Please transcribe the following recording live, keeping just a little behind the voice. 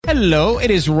Hello, it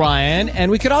is Ryan,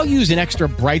 and we could all use an extra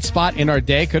bright spot in our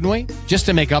day, couldn't we? Just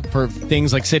to make up for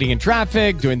things like sitting in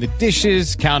traffic, doing the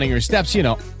dishes, counting your steps, you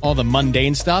know, all the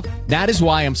mundane stuff. That is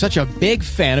why I'm such a big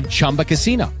fan of Chumba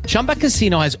Casino. Chumba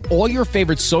Casino has all your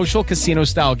favorite social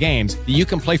casino-style games that you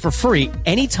can play for free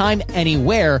anytime,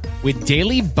 anywhere with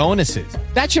daily bonuses.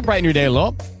 That should brighten your day a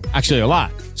little. Actually, a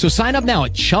lot. So sign up now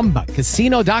at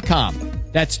ChumbaCasino.com.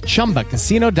 That's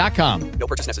ChumbaCasino.com. No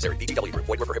purchase necessary. VGW Group.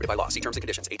 Void where prohibited by law. See terms and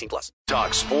conditions. 18+.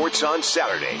 Talk sports on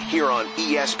Saturday here on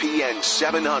ESPN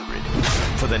 700.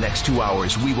 For the next 2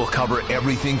 hours, we will cover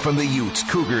everything from the Utes,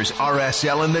 Cougars,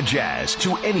 RSL, and the Jazz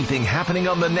to anything happening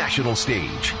on the national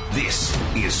stage. This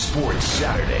is Sports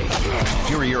Saturday.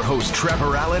 Here are your hosts,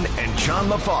 Trevor Allen and John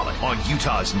LaFollette on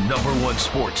Utah's #1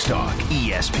 sports talk,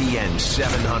 ESPN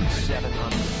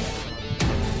 700.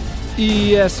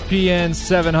 ESPN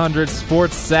 700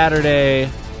 Sports Saturday.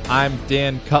 I'm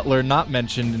Dan Cutler, not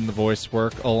mentioned in the voice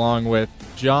work, along with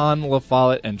John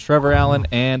LaFollette and Trevor Allen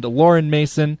and Lauren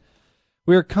Mason.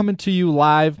 We are coming to you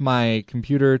live. My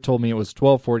computer told me it was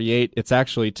 12:48. It's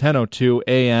actually 10:02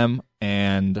 a.m.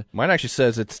 and mine actually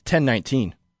says it's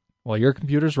 10:19. Well, your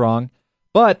computer's wrong.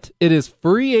 But it is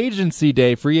free agency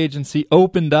day. Free agency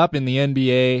opened up in the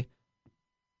NBA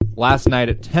last night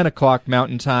at 10 o'clock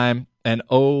Mountain Time. And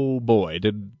oh boy,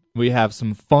 did we have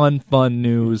some fun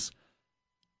news.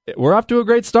 We're off to a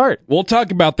great start. We'll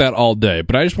talk about that all day,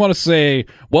 but I just want to say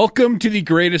welcome to the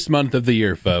greatest month of the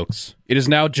year, folks. It is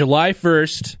now July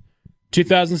 1st,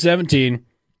 2017.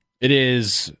 It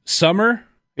is summer.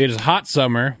 It is hot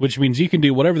summer, which means you can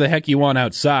do whatever the heck you want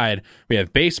outside. We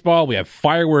have baseball. We have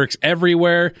fireworks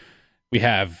everywhere. We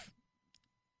have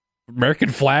American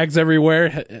flags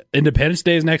everywhere. Independence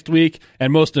Day is next week.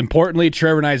 And most importantly,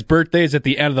 Trevor and I's birthday is at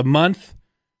the end of the month.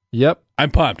 Yep. I'm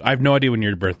pumped. I have no idea when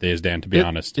your birthday is, Dan, to be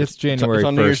honest. It's January it's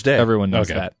on 1st. New Year's Day. Everyone knows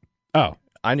Okay. that. Oh.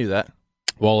 I knew that.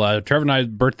 Well, Trevor and I's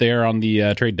birthday are on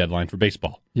the trade deadline for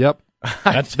baseball. Yep.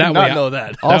 That's I did not know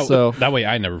that. Also, that way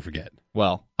I never forget.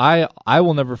 well, I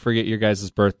will never forget your guys'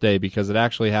 birthday because it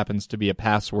actually happens to be a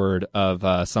password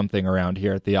of something around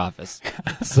here at the office.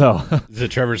 So Is it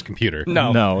Trevor's computer?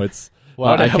 no, it's... Well,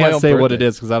 I I have my can't own say what it birthday.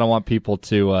 is because I don't want people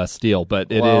to steal,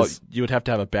 but it Well, is. you would have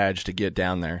to have a badge to get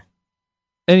down there.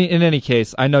 In any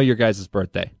case, I know your guys'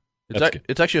 birthday. That's good.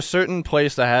 It's actually a certain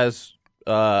place that has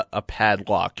a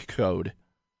padlock code.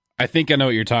 I think I know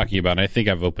what you're talking about. I think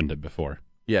I've opened it before.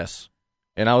 Yes.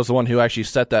 And I was the one who actually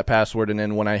set that password, and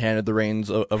then when I handed the reins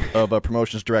of a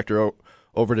promotions director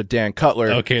over to Dan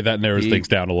Cutler, Okay, that narrows things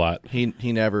down a lot. he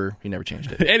never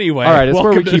changed it. Anyway, All right, it's where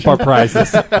we welcome keep our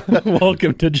prizes.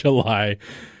 Welcome to July.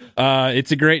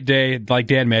 It's a great day. Like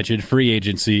Dan mentioned, free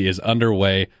agency is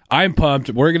underway. I'm pumped.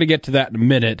 We're going to get to that in a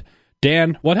minute.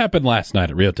 Dan, what happened last night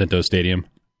at Rio Tinto Stadium?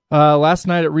 Last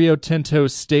night at Rio Tinto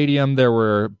Stadium, there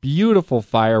were beautiful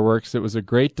fireworks. It was a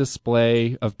great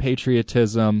display of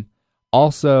patriotism.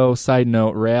 Also, side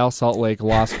note, Real Salt Lake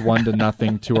lost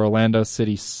 1-0 to Orlando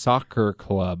City Soccer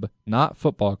Club, not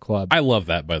football club. I love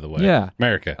that, by the way. Yeah.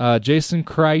 America. Jason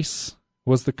Kreis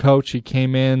was the coach. He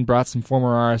came in, brought some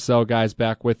former RSL guys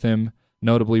back with him,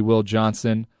 notably Will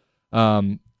Johnson.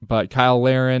 But Kyle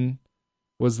Laren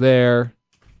was there.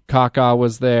 Kaká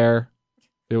was there.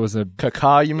 It was a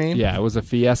Kaká, you mean? Yeah, it was a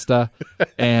fiesta.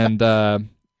 And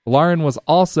Lauren was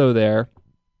also there.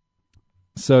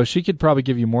 So she could probably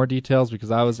give you more details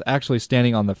because I was actually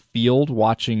standing on the field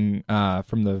watching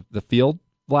from the field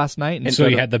last night. And so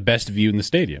you had the best view in the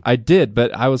stadium. I did,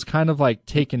 but I was kind of like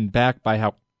taken back by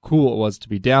how cool it was to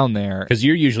be down there. Because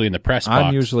you're usually in the press box.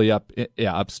 I'm usually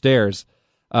upstairs.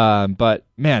 But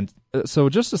man, so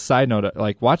just a side note,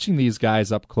 like watching these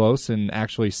guys up close and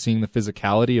actually seeing the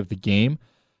physicality of the game.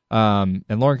 And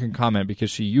Lauren can comment because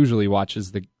she usually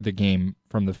watches the game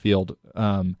from the field.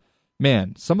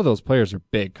 Man, some of those players are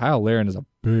big. Kyle Laren is a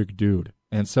big dude,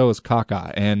 and so is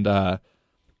Kaká. And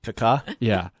Kaká?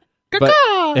 yeah. But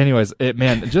anyways,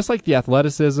 just like the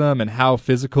athleticism and how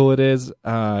physical it is,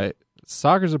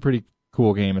 soccer's a pretty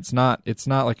cool game. It's not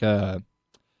like a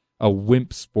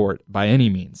wimp sport by any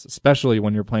means, especially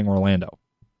when you're playing Orlando.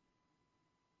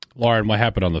 Lauren, what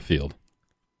happened on the field?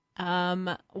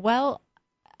 Well,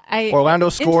 Orlando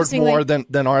scored more than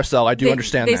RSL. I do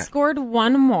understand they that. They scored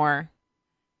one more.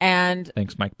 And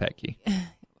thanks, Mike Petke.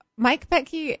 Mike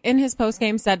Petke in his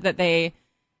postgame said that they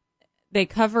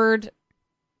covered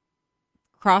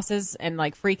crosses and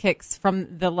like free kicks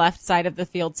from the left side of the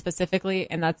field specifically,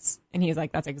 and he's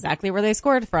like, that's exactly where they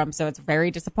scored from. So it's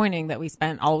very disappointing that we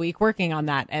spent all week working on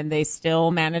that and they still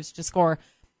managed to score.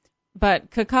 But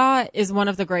Kaká is one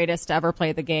of the greatest to ever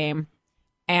play the game,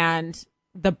 and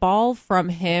the ball from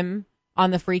him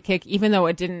on the free kick, even though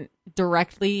it didn't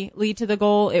directly lead to the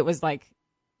goal. It was like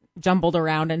jumbled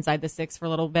around inside the 6 for a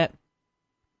little bit.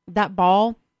 That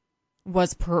ball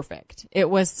was perfect. It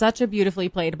was such a beautifully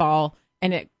played ball,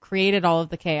 and it created all of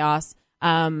the chaos.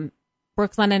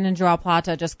 Brooks Lennon and Joao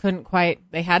Plata just couldn't quite,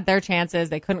 they had their chances.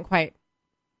 They couldn't quite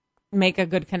make a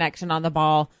good connection on the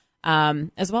ball.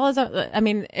 As well as,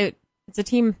 it's a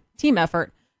team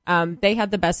effort. They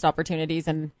had the best opportunities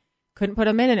and couldn't put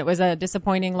them in. And it was a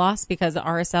disappointing loss because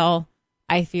RSL,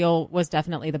 I feel, was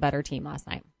definitely the better team last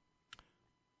night.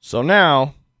 So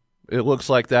now it looks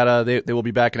like that they will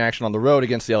be back in action on the road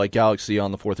against the LA Galaxy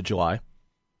on the 4th of July.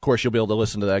 Of course, you'll be able to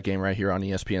listen to that game right here on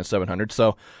ESPN 700.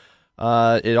 So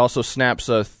it also snaps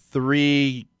a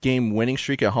 3-game winning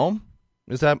streak at home.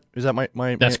 Is that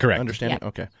my That's correct understanding? Yeah.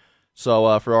 Okay.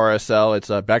 So for RSL, it's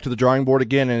back to the drawing board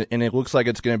again, and it looks like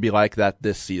it's going to be like that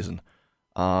this season.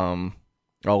 A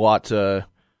lot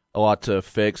to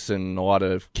fix and a lot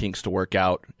of kinks to work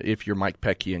out if you're Mike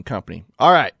Petke and company.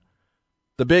 All right,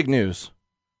 the big news.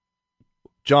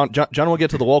 John will get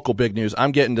to the local big news.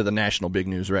 I'm getting to the national big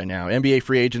news right now. NBA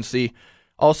free agency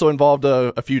also involved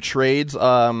a few trades.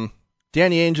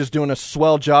 Danny Ainge is doing a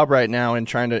swell job right now in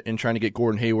trying to get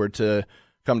Gordon Hayward to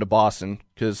come to Boston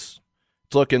because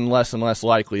it's looking less and less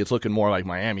likely. It's looking more like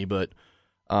Miami, but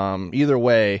either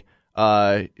way,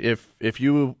 if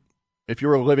you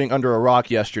were living under a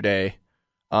rock yesterday,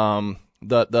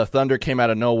 the Thunder came out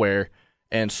of nowhere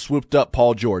and swooped up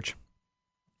Paul George.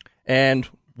 And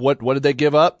what did they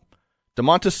give up?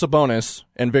 Domantas Sabonis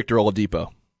and Victor Oladipo.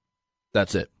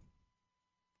 That's it.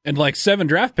 And like 7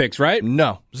 draft picks, right?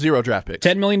 No, 0 draft picks.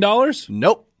 $10 million?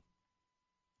 Nope.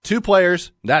 2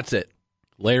 players. That's it.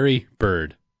 Larry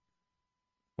Bird.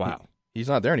 Wow. He's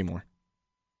not there anymore.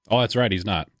 Oh, that's right. He's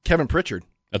not. Kevin Pritchard.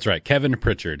 That's right. Kevin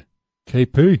Pritchard.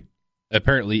 KP.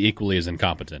 Apparently equally as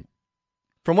incompetent.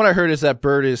 From what I heard is that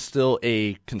Bird is still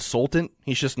a consultant.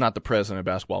 He's just not the president of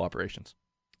basketball operations.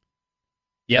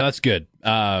 Yeah, that's good.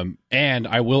 And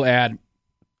I will add,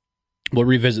 we'll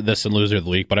revisit this in Loser of the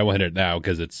Week, but I will hit it now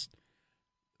because it's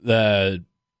the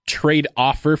trade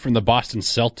offer from the Boston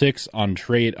Celtics on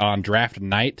draft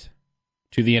night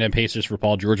to the Indiana Pacers for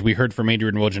Paul George. We heard from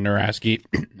Adrian Wojnarowski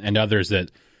and others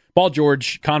that Paul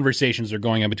George conversations are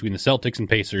going on between the Celtics and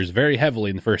Pacers very heavily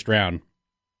in the first round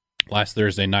last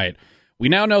Thursday night. We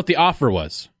now know what the offer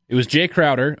was. It was Jay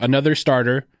Crowder, another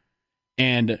starter,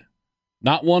 and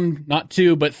not 1, not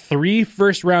 2, but 3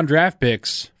 first-round draft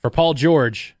picks for Paul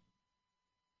George.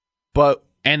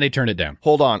 And they turned it down.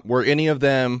 Hold on. Were any of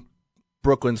them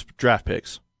Brooklyn's draft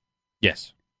picks?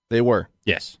 Yes. They were?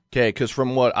 Yes. Okay, because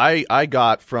from what I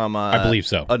got from I believe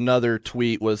so. Another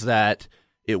tweet was that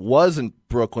it wasn't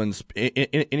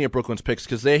any of Brooklyn's picks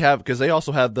because they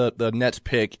also have the Nets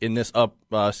pick in this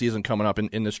season coming up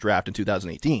in this draft in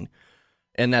 2018,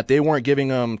 and that they weren't giving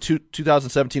them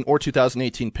 2017 or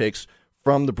 2018 picks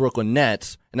from the Brooklyn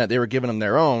Nets, and that they were giving them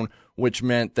their own, which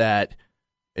meant that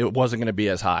it wasn't going to be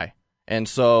as high. And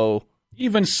so,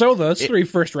 even so, though, it's 3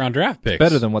 first-round draft picks.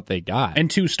 Better than what they got. And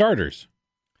 2 starters.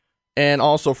 And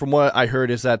also, from what I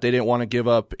heard, is that they didn't want to give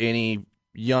up any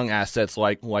young assets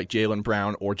like Jaylen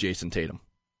Brown or Jason Tatum.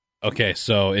 Okay,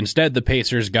 so instead the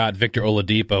Pacers got Victor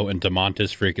Oladipo and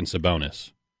Domantas freaking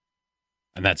Sabonis.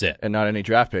 And that's it. And not any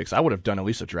draft picks. I would have done at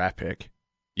least a draft pick.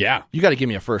 Yeah. You got to give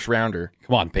me a first rounder.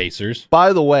 Come on, Pacers.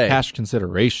 By the way, Cash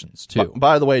considerations too.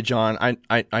 By the way, John,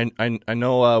 I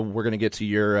know we're going to get to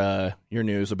your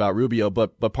news about Rubio,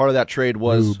 but part of that trade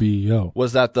was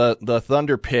that the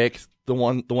Thunder pick, the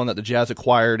one that the Jazz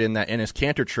acquired in that Enes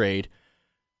Kanter trade,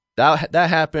 that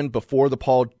happened before the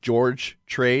Paul George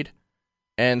trade.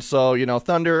 And so,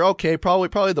 Thunder, okay,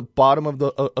 probably the bottom of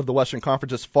the Western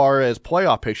Conference as far as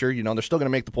playoff picture. They're still going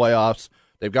to make the playoffs.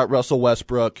 They've got Russell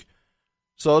Westbrook.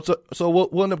 So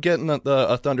we'll end up getting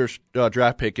a Thunder's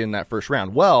draft pick in that first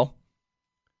round. Well,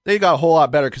 they got a whole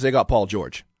lot better because they got Paul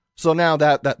George. So now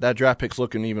that draft pick's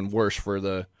looking even worse for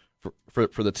the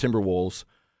Timberwolves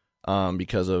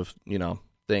because of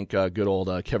thank good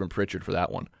old Kevin Pritchard for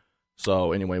that one.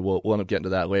 So anyway, we'll end up getting to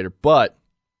that later. But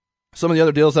some of the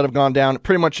other deals that have gone down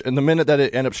pretty much in the minute that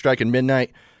it ended up striking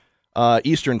midnight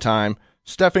Eastern time.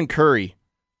 Stephen Curry,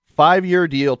 5-year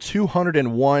deal,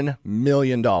 $201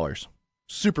 million.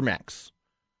 Supermax.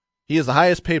 He is the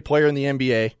highest paid player in the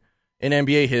NBA, in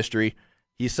NBA history.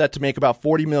 He's set to make about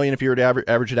 $40 million if you were to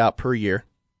average it out per year.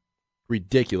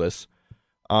 Ridiculous.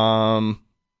 Some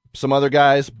other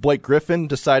guys, Blake Griffin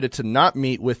decided to not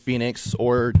meet with Phoenix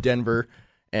or Denver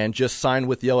and just sign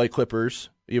with the LA Clippers,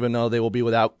 even though they will be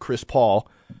without Chris Paul.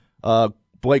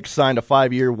 Blake signed a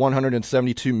 5-year,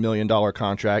 $172 million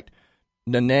contract.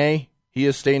 Nene He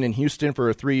is staying in Houston for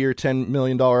a 3-year, $10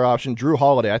 million option. Drew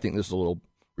Holiday, I think this is a little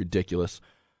ridiculous,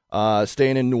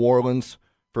 staying in New Orleans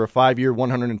for a 5-year,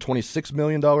 $126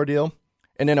 million deal.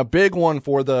 And then a big one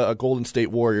for the Golden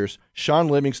State Warriors. Sean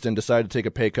Livingston decided to take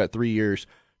a pay cut, 3 years,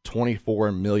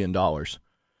 $24 million.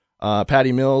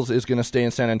 Patty Mills is going to stay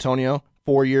in San Antonio,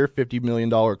 4-year, $50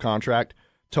 million contract.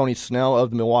 Tony Snell of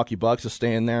the Milwaukee Bucks is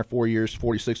staying there, 4 years,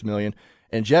 $46 million.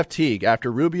 And Jeff Teague,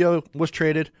 after Rubio was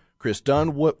traded, Chris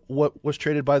Dunn what was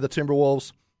traded by the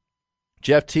Timberwolves,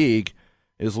 Jeff Teague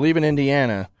is leaving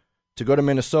Indiana to go to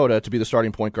Minnesota to be the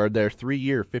starting point guard there.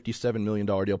 3-year, $57 million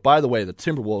deal. By the way, the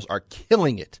Timberwolves are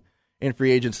killing it in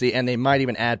free agency, and they might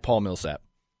even add Paul Millsap.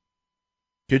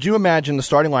 Could you imagine the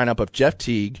starting lineup of Jeff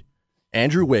Teague,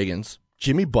 Andrew Wiggins,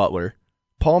 Jimmy Butler,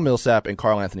 Paul Millsap, and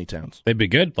Karl Anthony Towns? They'd be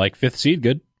good, like 5th seed,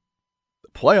 good.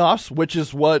 Playoffs, which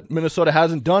is what Minnesota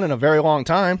hasn't done in a very long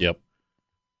time. Yep.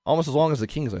 Almost as long as the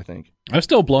Kings, I think. I'm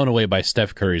still blown away by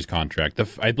Steph Curry's contract.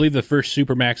 I believe the first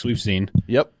Supermax we've seen.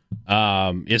 Yep.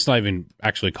 It's not even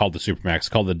actually called the Supermax. It's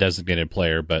called the designated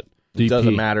player, but it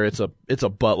doesn't matter. It's a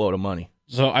buttload of money.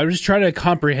 So I was trying to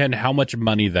comprehend how much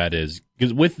money that is.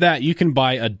 Because with that, you can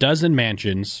buy a dozen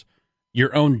mansions,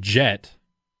 your own jet,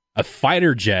 a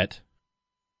fighter jet,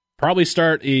 probably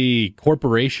start a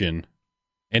corporation,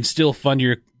 and still fund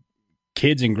your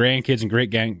kids and grandkids and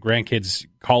great-grandkids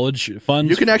college funds.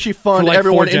 You can actually fund for like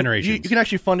everyone. 4 generations. You can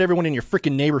actually fund everyone in your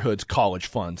freaking neighborhood's college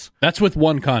funds. That's with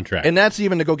one contract. And that's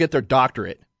even to go get their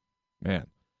doctorate. Man.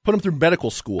 Put them through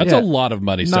medical school. That's a lot of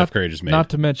money Steph Curry just made.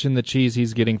 Not to mention the cheese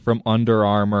he's getting from Under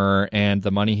Armour and the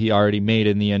money he already made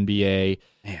in the NBA.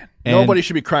 Man. Nobody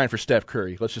should be crying for Steph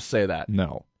Curry. Let's just say that.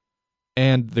 No.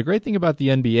 And the great thing about the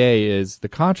NBA is the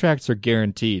contracts are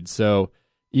guaranteed. So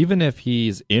even if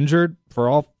he's injured for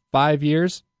all 5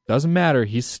 years, doesn't matter.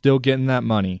 He's still getting that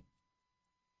money.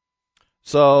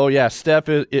 So, yeah, Steph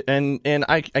is, and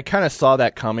I kind of saw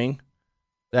that coming.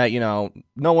 That,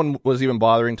 no one was even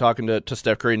bothering talking to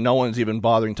Steph Curry. No one's even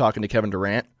bothering talking to Kevin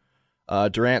Durant.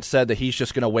 Durant said that he's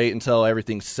just going to wait until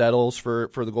everything settles for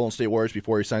the Golden State Warriors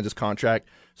before he signs his contract,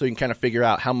 so he can kind of figure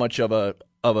out how much of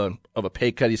a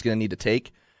pay cut he's going to need to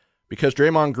take, because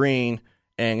Draymond Green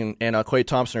and Klay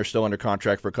Thompson are still under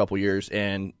contract for a couple years,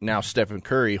 and now Stephen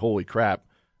Curry, holy crap,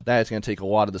 that is going to take a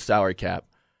lot of the salary cap,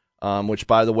 which,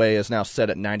 by the way, is now set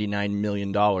at $99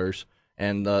 million,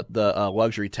 and the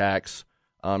luxury tax,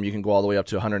 you can go all the way up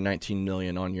to $119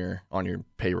 million on your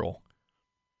payroll.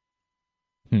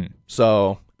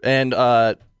 So, and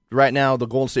right now the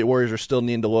Golden State Warriors are still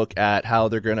needing to look at how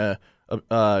they're going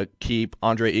to keep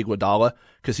Andre Iguodala,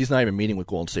 because he's not even meeting with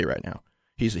Golden State right now.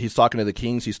 He's talking to the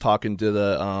Kings, he's talking to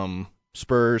the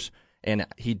Spurs, and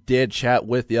he did chat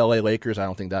with the LA Lakers. I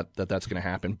don't think that's going to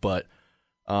happen, but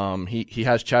he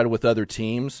has chatted with other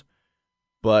teams,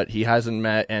 but he hasn't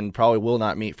met and probably will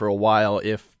not meet for a while,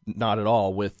 if not at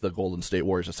all, with the Golden State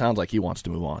Warriors. It sounds like he wants to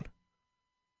move on.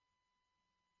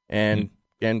 And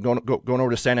going over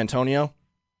to San Antonio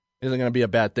isn't going to be a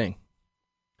bad thing.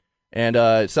 And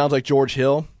it sounds like George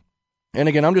Hill, and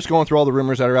again, I'm just going through all the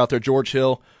rumors that are out there. George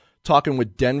Hill talking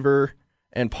with Denver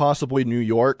and possibly New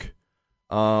York.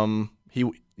 Right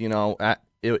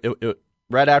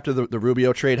after the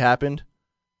Rubio trade happened,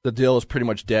 the deal is pretty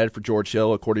much dead for George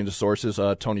Hill, according to sources.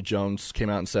 Tony Jones came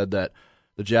out and said that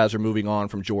the Jazz are moving on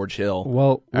from George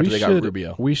Hill after they got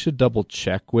Rubio. We should double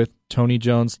check with Tony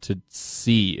Jones to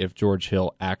see if George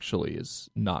Hill actually is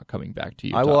not coming back to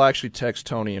Utah. I will actually text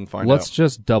Tony and find out. Let's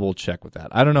just double check with that.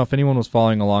 I don't know if anyone was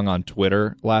following along on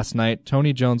Twitter last night.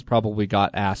 Tony Jones probably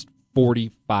got asked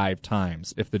 45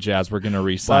 times if the Jazz were going to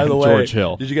re-sign George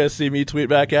Hill. Did you guys see me tweet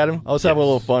back at him? I was having a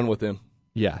little fun with him.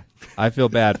 Yeah, I feel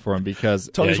bad for him because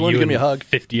Tony's wanted to give me a hug.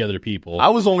 50 other people. I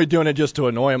was only doing it just to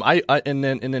annoy him. And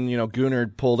then Gunnar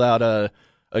pulled out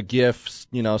a GIF,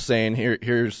 saying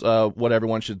here's what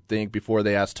everyone should think before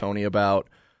they ask Tony about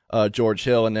George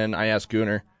Hill. And then I asked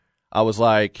Gunnar, I was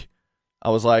like,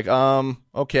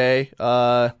 okay,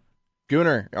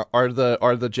 Gunnar, are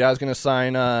the Jazz going to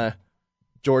sign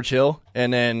George Hill?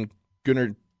 And then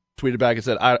Gunnar tweeted back and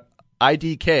said,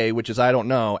 IDK, which is I don't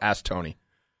know, ask Tony.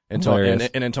 And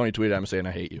then Tony tweeted at him saying,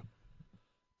 I hate you.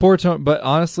 Poor Tony. But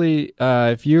honestly,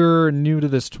 if you're new to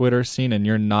this Twitter scene and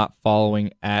you're not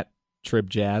following at Trib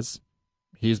Jazz,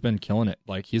 he's been killing it.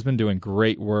 Like, he's been doing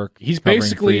great work. He's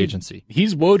basically free agency.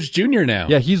 He's Woj Jr. now.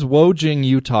 Yeah, he's Wojing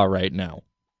Utah right now.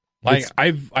 Like,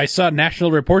 I saw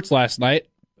national reports last night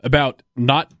about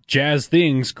not Jazz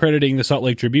things crediting the Salt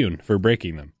Lake Tribune for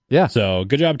breaking them. Yeah. So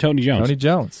good job, Tony Jones. Tony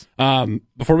Jones.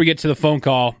 Before we get to the phone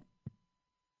call,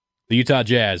 the Utah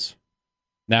Jazz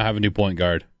now have a new point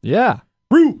guard. Yeah.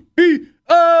 Rubio.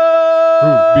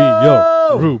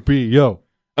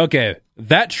 Okay,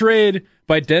 that trade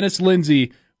by Dennis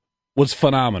Lindsey was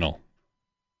phenomenal.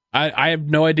 I have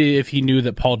no idea if he knew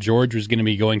that Paul George was going to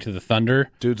be going to the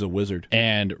Thunder. Dude's a wizard.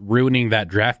 And ruining that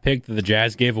draft pick that the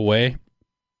Jazz gave away.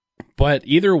 But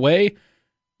either way,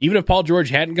 even if Paul George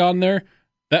hadn't gone there,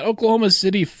 that Oklahoma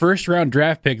City first-round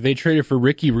draft pick they traded for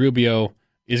Ricky Rubio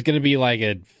is going to be like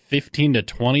a 15 to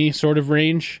 20 sort of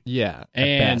range. Yeah,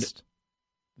 and best.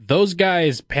 Those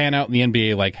guys pan out in the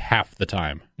NBA like half the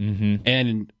time. Mm-hmm.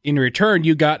 And in return,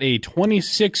 you got a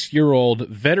 26-year-old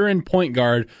veteran point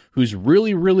guard who's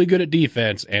really, really good at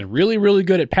defense and really, really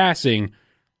good at passing.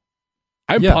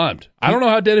 I'm pumped. I don't know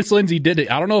how Dennis Lindsey did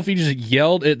it. I don't know if he just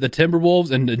yelled at the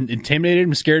Timberwolves and intimidated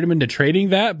him, scared him into trading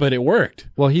that, but it worked.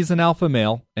 Well, he's an alpha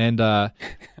male, and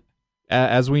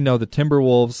as we know, the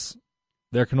Timberwolves,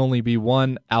 there can only be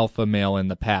one alpha male in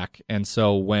the pack, and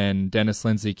so when Dennis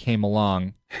Lindsey came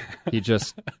along,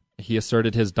 he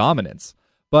asserted his dominance.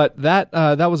 But that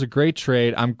was a great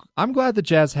trade. I'm glad the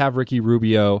Jazz have Ricky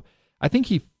Rubio. I think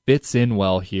he fits in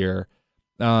well here.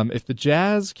 If the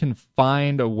Jazz can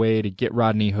find a way to get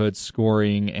Rodney Hood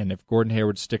scoring, and if Gordon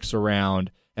Hayward sticks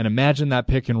around, and imagine that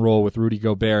pick and roll with Rudy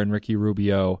Gobert and Ricky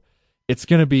Rubio, it's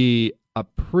going to be a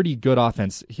pretty good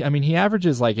offense. I mean, he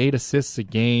averages like 8 assists a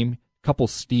game, couple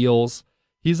steals.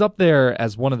 He's up there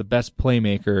as one of the best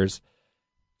playmakers.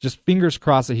 Just fingers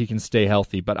crossed that he can stay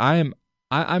healthy. But I'm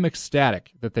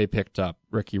ecstatic that they picked up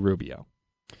Ricky Rubio.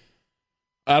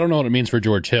 I don't know what it means for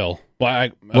George Hill.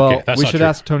 We should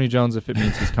ask Tony Jones if it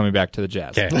means he's coming back to the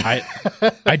Jazz. Okay,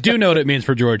 I do know what it means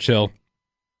for George Hill.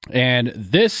 And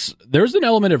there's an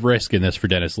element of risk in this for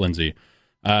Dennis Lindsey.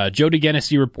 Joe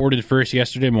DeGenesee reported first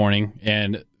yesterday morning,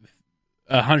 and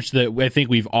a hunch that I think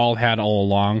we've all had all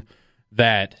along,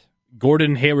 that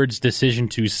Gordon Hayward's decision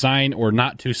to sign or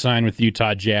not to sign with the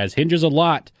Utah Jazz hinges a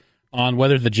lot on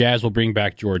whether the Jazz will bring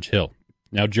back George Hill.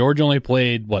 Now, George only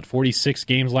played, 46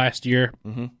 games last year?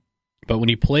 Mm-hmm. But when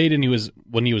he played and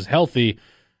when he was healthy,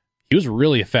 he was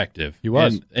really effective. He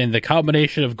was. And the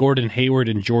combination of Gordon Hayward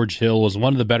and George Hill was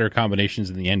one of the better combinations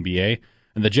in the NBA.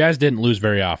 And the Jazz didn't lose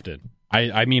very often.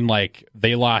 I mean, like,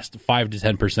 they lost 5 to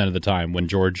 10% of the time when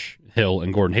George Hill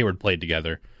and Gordon Hayward played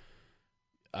together.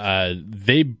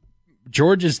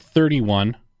 George is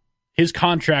 31. His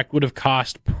contract would have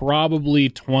cost probably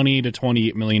 $20 to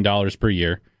 $28 million per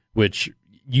year, which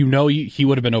he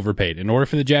would have been overpaid. In order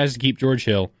for the Jazz to keep George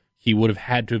Hill, he would have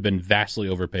had to have been vastly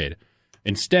overpaid.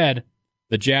 Instead,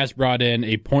 the Jazz brought in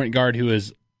a point guard who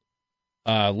is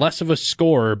less of a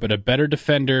scorer, but a better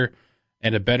defender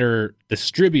and a better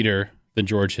distributor than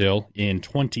George Hill in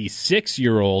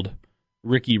 26-year-old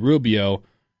Ricky Rubio.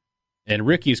 And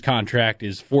Ricky's contract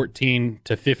is $14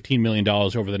 to $15 million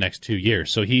over the next 2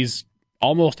 years. So he's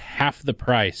almost half the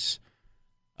price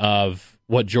of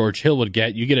what George Hill would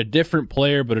get. You get a different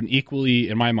player, but an equally,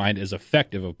 in my mind, as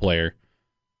effective a player.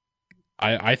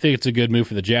 I think it's a good move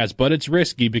for the Jazz, but it's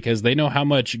risky because they know how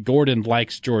much Gordon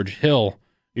likes George Hill.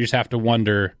 You just have to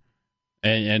wonder,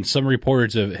 and some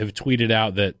reporters have tweeted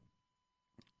out that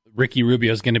Ricky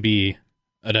Rubio is going to be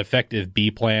an effective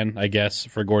B plan, I guess,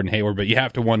 for Gordon Hayward, but you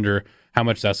have to wonder how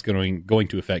much that's going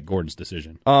to affect Gordon's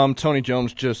decision. Tony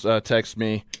Jones just texted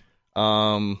me.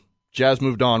 Jazz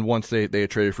moved on once they had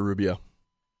traded for Rubio.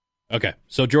 Okay,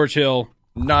 so George Hill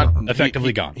not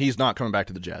effectively gone. He's not coming back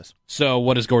to the Jazz. So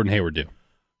what does Gordon Hayward do?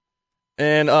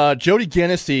 And Jody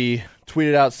Genesee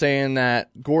tweeted out saying that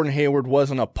Gordon Hayward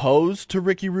wasn't opposed to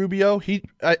Ricky Rubio.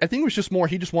 I think it was just more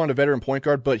he just wanted a veteran point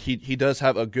guard, but he does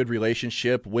have a good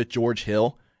relationship with George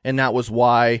Hill, and that was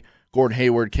why Gordon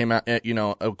Hayward came out,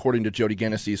 according to Jody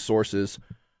Genesee's sources,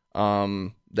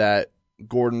 that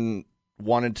Gordon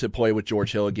wanted to play with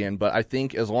George Hill again. But I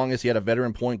think as long as he had a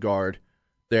veteran point guard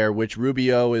there, which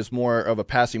Rubio is more of a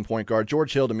passing point guard,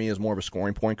 George Hill to me is more of a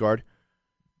scoring point guard.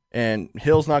 And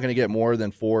Hill's not going to get more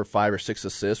than 4, 5, or 6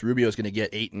 assists. Rubio is going to get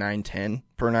 8, 9, 10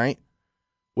 per night,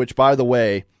 which, by the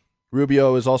way,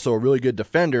 Rubio is also a really good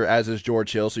defender, as is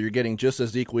George Hill, so you're getting just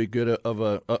as equally good of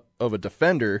a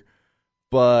defender.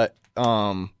 But,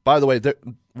 by the way,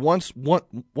 once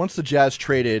the Jazz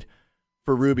traded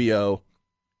for Rubio,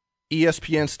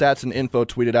 ESPN Stats and Info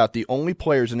tweeted out the only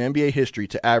players in NBA history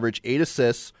to average 8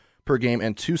 assists per game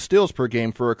and 2 steals per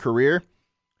game for a career.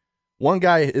 One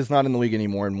guy is not in the league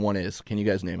anymore, and one is. Can you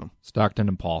guys name him? Stockton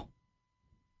and Paul.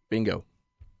 Bingo.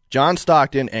 John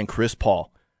Stockton and Chris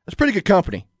Paul. That's pretty good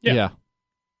company. Yeah.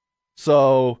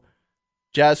 So,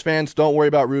 Jazz fans, don't worry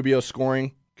about Rubio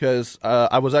scoring, because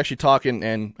I was actually talking,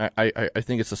 and I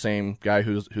think it's the same guy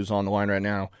who's on the line right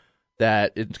now,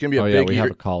 that it's going to be a big year. We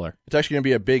have a caller. It's actually going to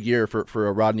be a big year for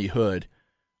a Rodney Hood,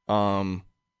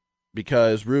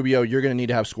 because Rubio, you're going to need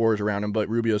to have scorers around him, but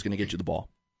Rubio's going to get you the ball.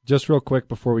 Just real quick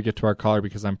before we get to our caller,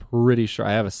 because I'm pretty sure,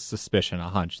 I have a suspicion, a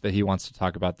hunch, that he wants to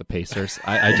talk about the Pacers.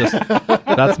 I just,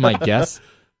 that's my guess.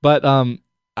 But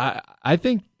I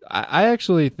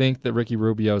actually think that Ricky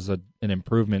Rubio is an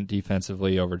improvement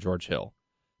defensively over George Hill.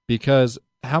 Because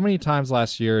how many times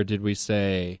last year did we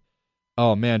say,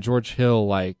 oh man, George Hill,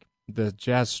 like, the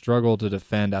Jazz struggle to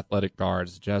defend athletic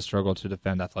guards.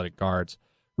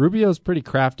 Rubio's pretty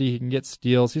crafty. He can get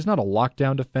steals. He's not a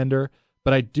lockdown defender,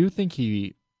 but I do think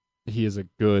he is a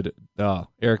good.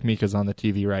 Eric Mika's on the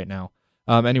TV right now.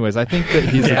 Anyways, I think that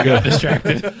he's a good.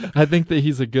 Distracted. I think that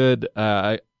he's a good,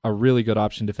 a really good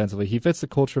option defensively. He fits the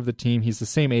culture of the team. He's the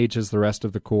same age as the rest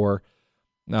of the core.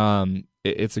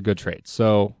 It's a good trade.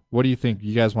 So, what do you think?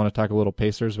 You guys want to talk a little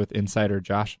Pacers with insider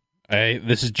Josh?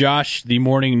 This is Josh, the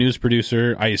morning news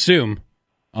producer, I assume,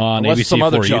 on Unless ABC some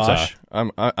other Utah. Josh.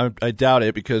 I doubt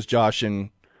it, because Josh and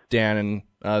Dan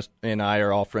and I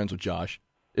are all friends with Josh.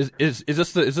 Is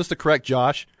this the correct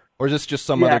Josh, or is this just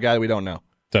some other guy that we don't know?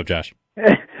 What's up, Josh?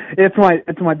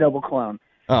 It's my double clone.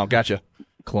 Oh, gotcha.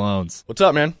 Clones. What's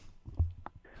up, man?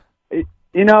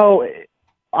 You know,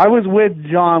 I was with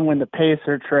John when the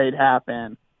Pacer trade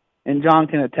happened, and John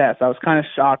can attest. I was kind of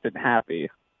shocked and happy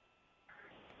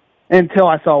until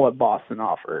I saw what Boston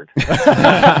offered. But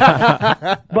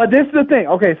this is the thing.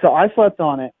 Okay, so I slept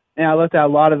on it, and I looked at a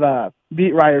lot of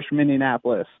beat writers from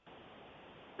Indianapolis.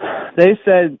 They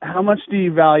said, how much do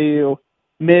you value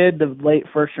mid to late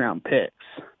first-round picks?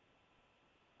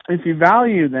 If you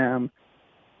value them,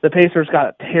 the Pacers got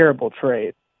a terrible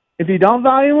trade. If you don't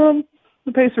value them,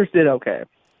 the Pacers did okay.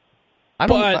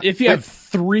 But if you have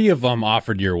 3 of them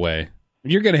offered your way,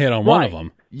 you're going to hit on one of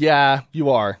them. Yeah, you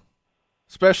are.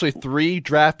 Especially 3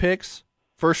 draft picks,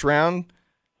 first round.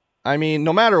 I mean,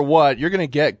 no matter what, you're going to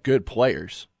get good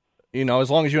players. You know,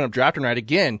 as long as you end up drafting right.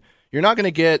 Again, you're not going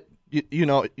to get,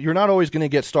 you're not always going to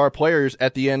get star players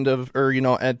at the end of, or,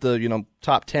 at the,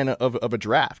 top 10 of a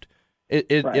draft.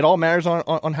 It all matters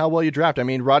on how well you draft. I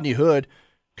mean, Rodney Hood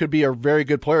could be a very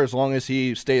good player as long as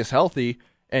he stays healthy.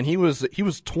 And he was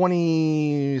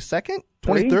 22nd,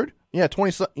 23rd. Yeah,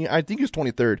 20. I think he was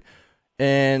 23rd.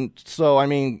 And so, I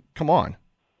mean, come on.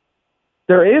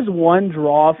 There is one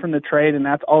draw from the trade, and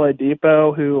that's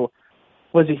Oladipo, who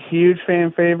was a huge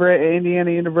fan favorite at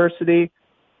Indiana University.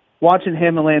 Watching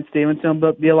him and Lance Stevenson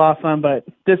be a lot of fun, but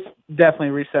this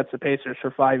definitely resets the Pacers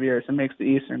for 5 years and makes the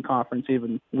Eastern Conference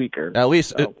even weaker. At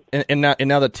least, so. and now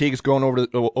that Teague's going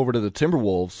over to the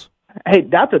Timberwolves. Hey,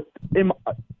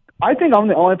 I think I'm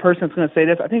the only person that's going to say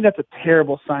this. I think that's a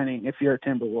terrible signing if you're a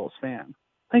Timberwolves fan.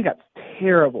 I think that's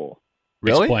terrible.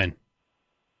 Really? Explain.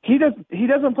 He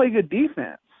doesn't play good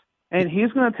defense, and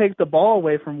he's going to take the ball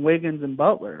away from Wiggins and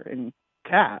Butler and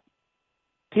Cat.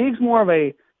 Teague's more of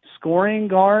a scoring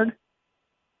guard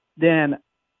than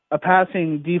a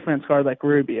passing defense guard like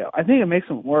Rubio. I think it makes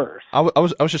him worse. I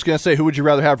was just going to say, who would you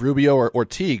rather have, Rubio or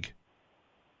Teague?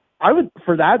 I would,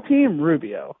 for that team,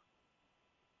 Rubio.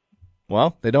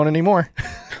 Well, they don't anymore.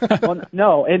 Well,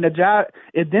 no, and the Jazz,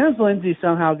 if Dennis Lindsey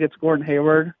somehow gets Gordon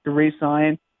Hayward to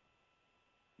re-sign,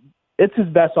 it's his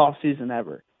best offseason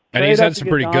ever. And he's had some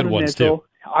pretty good ones, too.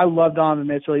 I love Donovan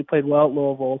Mitchell. He played well at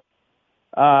Louisville.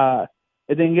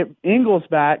 And then get Ingles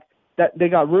back. That they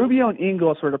got Rubio and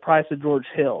Ingles for the price of George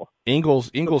Hill. Ingles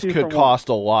could cost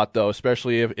a lot, though,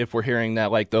 especially if we're hearing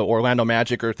that like the Orlando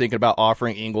Magic are thinking about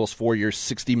offering Ingles 4 years,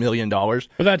 $60 million. But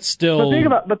that's still.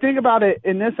 But think about it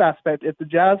in this aspect. If the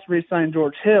Jazz re-sign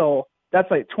George Hill, that's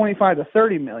like 25 to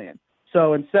 30 million.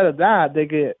 So instead of that, they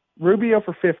get Rubio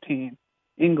for 15,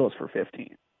 Ingles for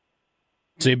 15.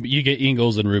 So you get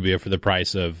Ingles and Rubio for the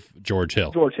price of George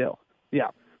Hill. George Hill, yeah.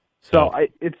 So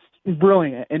it's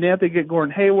brilliant. And if they get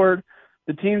Gordon Hayward,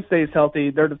 the team stays healthy.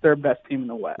 They're the third best team in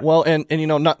the West. Well, and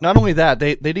not only that,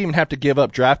 they didn't even have to give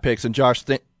up draft picks. And Josh,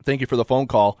 thank you for the phone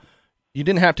call. You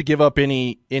didn't have to give up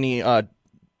any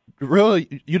really.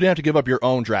 You didn't have to give up your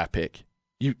own draft pick.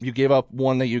 You gave up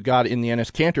one that you got in the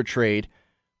Enes Kanter trade,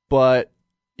 but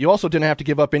you also didn't have to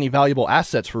give up any valuable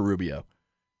assets for Rubio.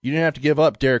 You didn't have to give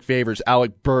up Derek Favors,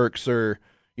 Alec Burks, or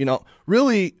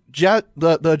really.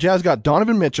 The Jazz got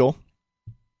Donovan Mitchell,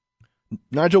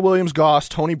 Nigel Williams-Goss,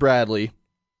 Tony Bradley,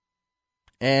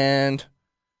 and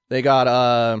they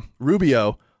got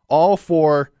Rubio, all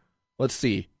for, let's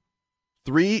see,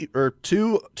 three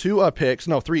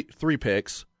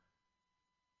picks,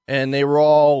 and they were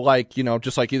all like,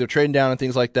 just like either trading down and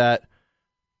things like that,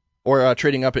 or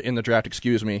trading up in the draft,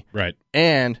 excuse me. Right.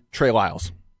 And Trey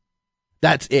Lyles.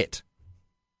 That's it.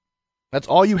 That's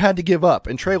all you had to give up,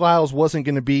 and Trey Lyles wasn't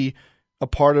going to be a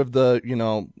part of the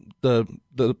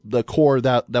core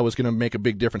that was going to make a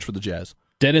big difference for the Jazz.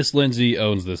 Dennis Lindsey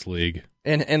owns this league.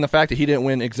 And the fact that he didn't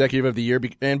win Executive of the Year.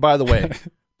 And by the way,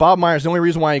 Bob Myers, the only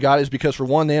reason why he got it is because, for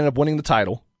one, they ended up winning the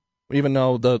title, even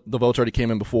though the votes already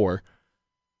came in before.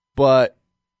 But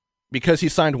because he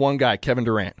signed one guy, Kevin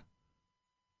Durant.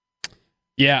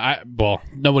 Yeah,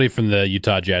 nobody from the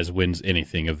Utah Jazz wins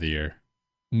anything of the year.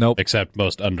 Nope. Except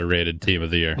most underrated team of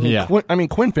the year. Yeah.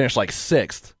 Quinn finished like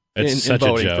 6th in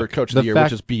voting for Coach of the Year,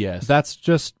 which is BS. That's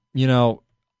just,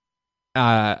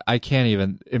 I can't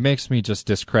even. It makes me just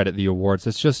discredit the awards.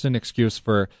 It's just an excuse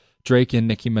for Drake and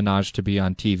Nicki Minaj to be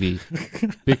on TV.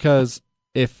 Because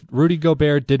if Rudy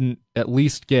Gobert didn't at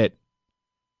least get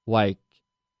half,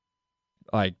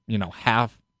 I don't know.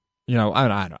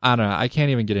 I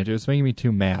can't even get into it. It's making me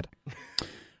too mad.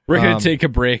 We're going to take a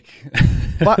break.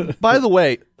 By the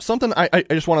way, something I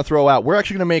just want to throw out. We're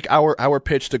actually going to make our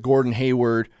pitch to Gordon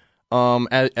Hayward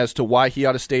as to why he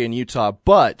ought to stay in Utah.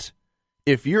 But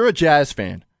if you're a Jazz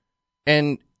fan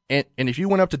and if you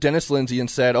went up to Dennis Lindsey and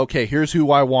said, okay, here's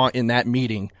who I want in that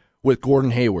meeting with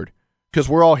Gordon Hayward, because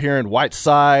we're all hearing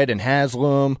Whiteside and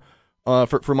Haslam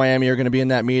for Miami are going to be in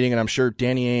that meeting, and I'm sure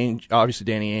Danny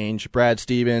Ainge, Brad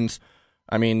Stevens.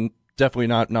 I mean, definitely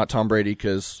not Tom Brady,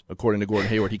 because according to Gordon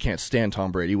Hayward, he can't stand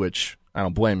Tom Brady, which I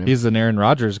don't blame him. He's an Aaron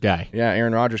Rodgers guy. Yeah,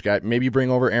 Aaron Rodgers guy. Maybe bring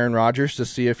over Aaron Rodgers to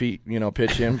see if he,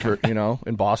 pitch him for,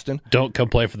 in Boston. Don't come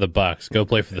play for the Bucks. Go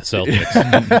play for the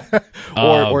Celtics.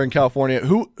 or in California.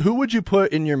 Who would you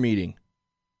put in your meeting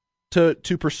to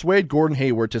persuade Gordon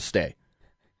Hayward to stay?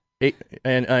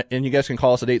 And you guys can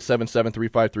call us at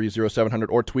 877-353-0700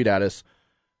 or tweet at us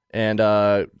and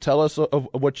tell us of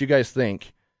what you guys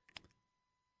think.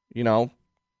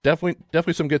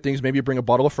 Definitely some good things. Maybe bring a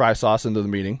bottle of fry sauce into the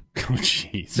meeting. Oh,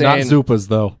 jeez. Not Zupas,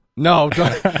 though. No,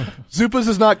 Zupas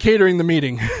is not catering the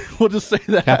meeting. We'll just say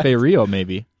that. Cafe Rio,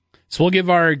 maybe. So we'll give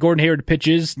our Gordon Hayward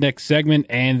pitches next segment,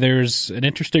 and there's an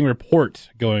interesting report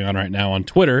going on right now on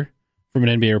Twitter from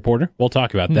an NBA reporter. We'll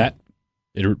talk about that.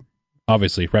 It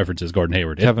obviously references Gordon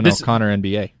Hayward. Kevin O'Connor,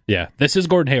 NBA. Yeah, this is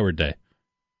Gordon Hayward Day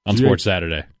on Sports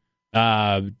Saturday.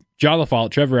 John LaFalle,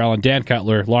 Trevor Allen, Dan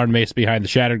Cutler, Lauren Mace behind the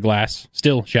Shattered Glass,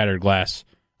 still Shattered Glass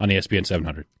on ESPN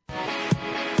 700.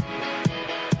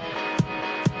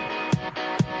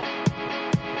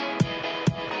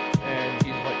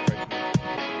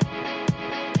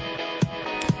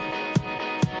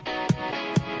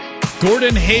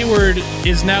 Gordon Hayward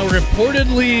is now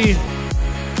reportedly...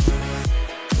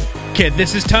 Okay,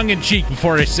 this is tongue-in-cheek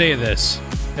before I say this.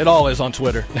 It all is on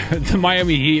Twitter. The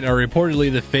Miami Heat are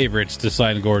reportedly the favorites to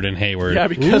sign Gordon Hayward. Yeah,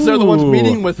 because they're the ones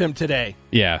meeting with him today.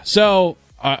 Yeah, so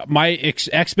my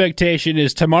expectation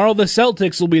is tomorrow the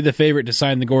Celtics will be the favorite to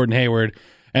sign the Gordon Hayward,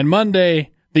 and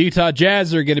Monday the Utah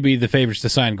Jazz are going to be the favorites to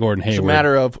sign Gordon Hayward. It's a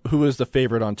matter of who is the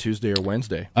favorite on Tuesday or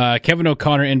Wednesday. Kevin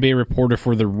O'Connor, NBA reporter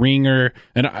for The Ringer,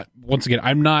 and once again,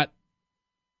 I'm not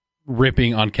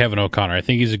ripping on Kevin O'Connor. I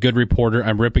think he's a good reporter.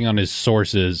 I'm ripping on his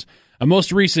sources. A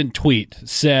most recent tweet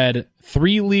said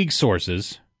 3 league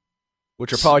sources,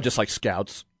 which are probably just like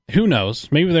scouts. Who knows?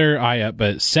 Maybe they're eye up,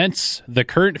 but since the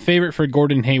current favorite for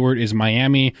Gordon Hayward is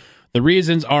Miami, the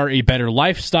reasons are a better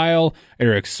lifestyle,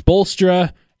 Eric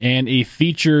Spoelstra, and a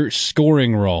feature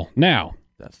scoring role. Now,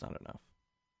 that's not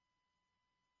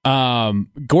enough.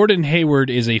 Gordon Hayward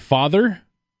is a father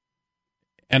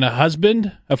and a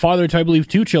husband, a father to, I believe,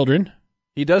 2 children.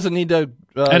 He doesn't need to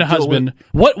and a husband.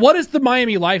 What is the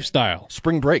Miami lifestyle?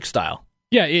 Spring break style.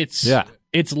 Yeah, it's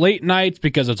late nights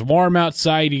because it's warm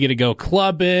outside. You get to go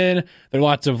clubbing. There are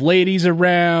lots of ladies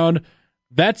around.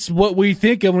 That's what we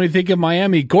think of when we think of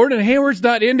Miami. Gordon Hayward's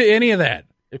not into any of that.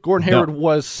 If Gordon Hayward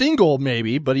was single,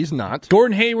 maybe, but he's not.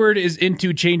 Gordon Hayward is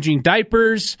into changing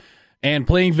diapers and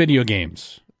playing video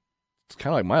games. It's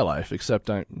kind of like my life, except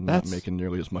I'm not making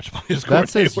nearly as much money as Gordon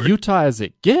That's as Utah as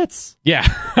it gets. Yeah.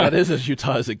 That is as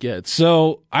Utah as it gets.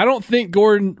 So I don't think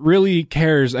Gordon really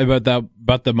cares about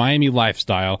the Miami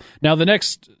lifestyle. Now, the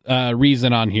next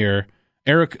reason on here,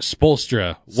 Eric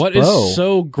Spoelstra. What is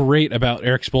so great about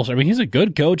Eric Spoelstra? I mean, he's a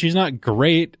good coach. He's not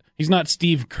great. He's not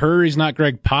Steve Kerr. He's not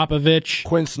Greg Popovich.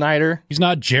 Quinn Snyder. He's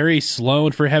not Jerry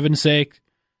Sloan, for heaven's sake.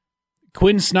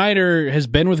 Quinn Snyder has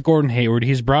been with Gordon Hayward.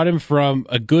 He's brought him from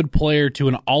a good player to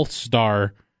an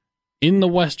all-star in the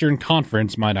Western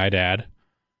Conference, might I add.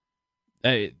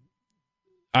 I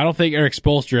don't think Eric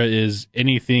Spoelstra is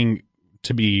anything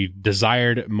to be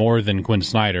desired more than Quinn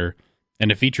Snyder. And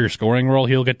a feature scoring role,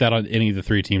 he'll get that on any of the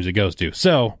 3 teams he goes to.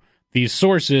 So, these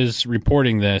sources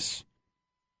reporting this,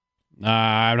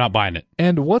 I'm not buying it.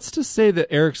 And what's to say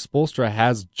that Eric Spoelstra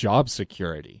has job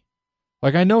security?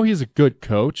 Like, I know he's a good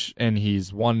coach and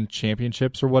he's won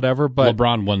championships or whatever, but...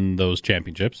 LeBron won those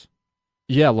championships.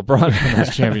 Yeah, LeBron won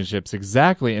those championships,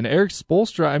 exactly. And Eric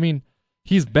Spoelstra, I mean,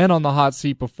 he's been on the hot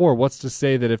seat before. What's to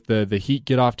say that if the Heat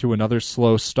get off to another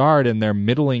slow start and they're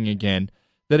middling again,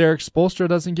 that Eric Spoelstra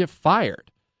doesn't get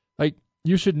fired? Like,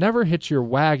 you should never hitch your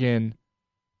wagon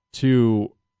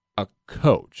to a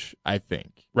coach, I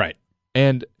think. Right.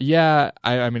 And yeah,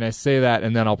 I mean, I say that,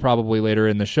 and then I'll probably later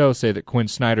in the show say that Quinn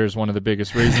Snyder is one of the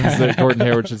biggest reasons that Gordon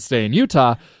Hayward should stay in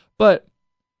Utah. But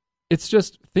it's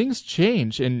just things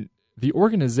change, and the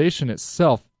organization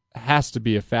itself has to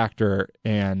be a factor,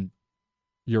 and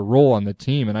your role on the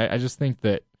team. And I just think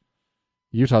that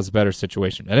Utah's a better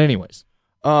situation. But anyways,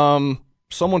 someone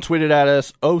tweeted at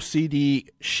us. OCD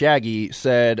Shaggy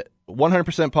said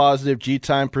 100% positive.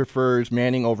 G-Time prefers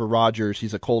Manning over Rodgers.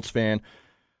 He's a Colts fan.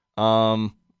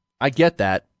 I get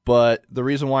that, but the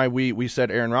reason why we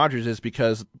said Aaron Rodgers is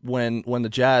because when the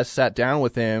Jazz sat down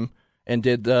with him and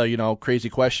did the crazy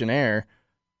questionnaire,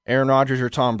 Aaron Rodgers or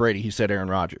Tom Brady, he said Aaron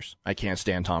Rodgers. I can't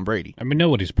stand Tom Brady. I mean,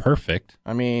 nobody's perfect.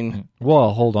 I mean,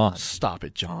 well, hold on. Stop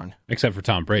it, John. Except for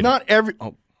Tom Brady. Not every.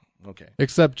 Oh, okay.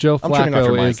 Except Joe I'm turning off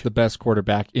your Flacco mic. is the best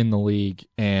quarterback in the league,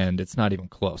 and it's not even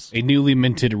close. A newly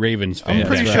minted Ravens fan. I'm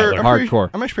pretty that's sure. right. I'm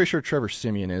Hardcore. I'm actually pretty sure Trevor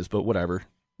Siemian is, but whatever.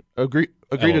 Agree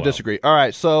LOL. to disagree. All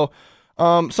right, so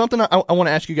something I want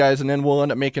to ask you guys, and then we'll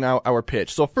end up making our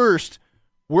pitch. So first,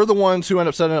 we're the ones who end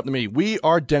up setting up the meeting. We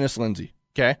are Dennis Lindsay,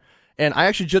 okay? And I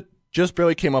actually just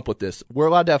barely came up with this. We're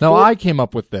allowed to have No, four... I came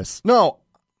up with this. No.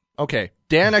 Okay.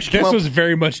 Dan actually came This up... was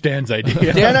very much Dan's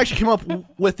idea. Dan actually came up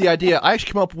with the idea. I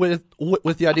actually came up with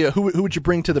the idea. Who would you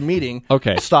bring to the meeting?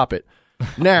 Okay. Stop it.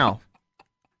 Now,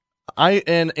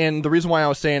 and the reason why I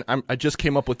was saying I just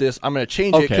came up with this, I'm going to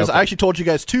change it because I actually told you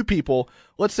guys two people.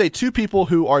 Let's say two people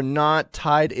who are not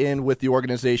tied in with the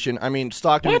organization. I mean,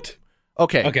 Stockton. What?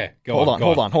 Okay. Okay.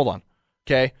 Hold on.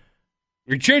 Okay.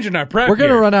 You're changing our prep. We're going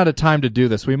to here. run out of time to do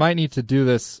this. We might need to do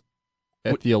this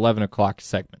at the 11 o'clock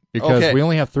segment because we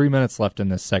only have 3 minutes left in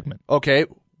this segment. Okay.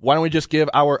 Why don't we just give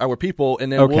our people,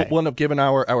 and then we'll end up giving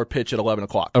our pitch at 11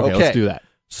 o'clock. Okay, let's do that.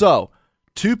 So,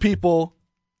 two people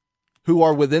who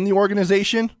are within the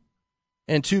organization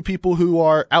and two people who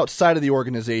are outside of the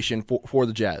organization for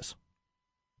the Jazz.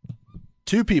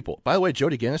 Two people. By the way,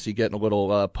 Jody Gennessy getting a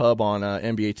little pub on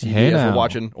NBA TV as we're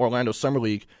watching Orlando Summer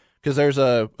League because there's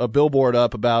a billboard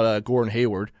up about Gordon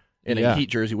Hayward in a Heat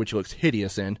jersey, which he looks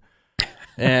hideous in.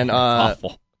 And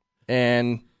awful.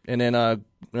 And then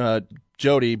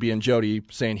Jody being Jody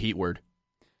saying Heat word.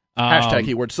 Hashtag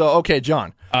Heat word. So, okay,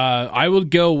 John. I would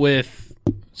go with...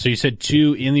 So you said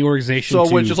two in the organization.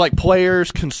 So which is like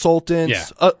players,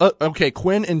 consultants. Yeah. Okay,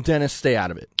 Quinn and Dennis stay out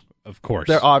of it. Of course.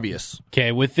 They're obvious.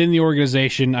 Okay, within the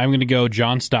organization, I'm going to go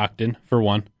John Stockton for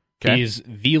one. Okay. He's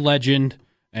the legend,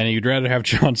 and you'd rather have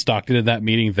John Stockton at that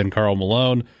meeting than Karl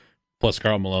Malone. Plus,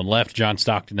 Karl Malone left. John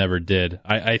Stockton never did.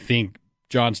 I think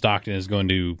John Stockton is going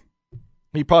to...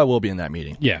 He probably will be in that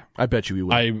meeting. Yeah. I bet you he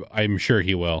will. I'm sure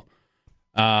he will.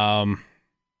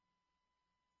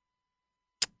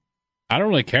 I don't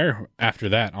really care after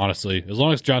that, honestly. As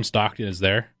long as John Stockton is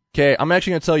there. Okay, I'm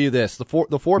actually going to tell you this. The four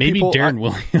Maybe people... Darren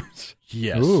Williams.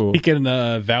 Yes. Ooh. He can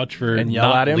vouch for And yell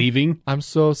not at him? leaving. I'm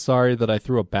so sorry that I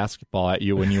threw a basketball at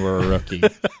you when you were a rookie.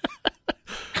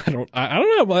 I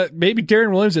don't know, but maybe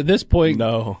Darren Williams at this point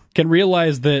can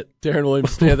realize that Darren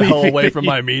Williams, stay the hell away from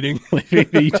my meeting. leaving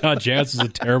the Utah Jazz is a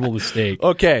terrible mistake.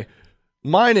 Okay.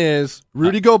 Mine is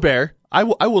Rudy Gobert. I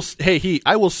will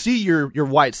see your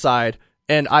white side,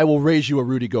 and I will raise you a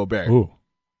Rudy Gobert. Ooh.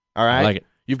 All right? I like it.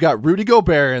 You've got Rudy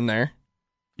Gobert in there.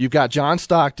 You've got John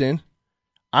Stockton.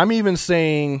 I'm even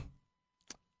saying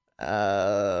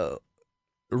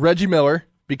Reggie Miller,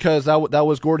 because that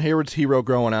was Gordon Hayward's hero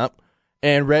growing up.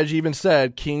 And Reggie even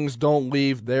said, kings don't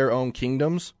leave their own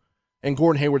kingdoms. And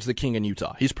Gordon Hayward's the king in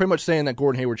Utah. He's pretty much saying that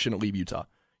Gordon Hayward shouldn't leave Utah.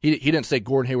 He didn't say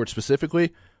Gordon Hayward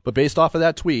specifically, but based off of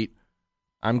that tweet,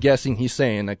 I'm guessing he's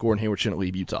saying that Gordon Hayward shouldn't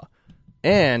leave Utah.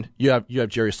 And you have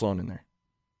Jerry Sloan in there.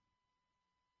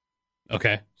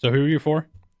 Okay, so who are you for?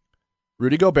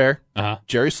 Rudy Gobert, Uh-huh.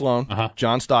 Jerry Sloan, Uh-huh.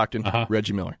 John Stockton, Uh-huh.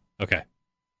 Reggie Miller. Okay.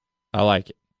 I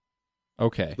like it.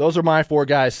 Okay. Those are my four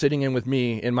guys sitting in with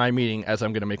me in my meeting as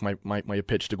I'm going to make my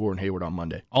pitch to Gordon Hayward on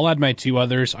Monday. I'll add my two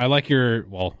others. I like your...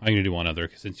 Well, I'm going to do one other,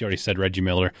 since you already said Reggie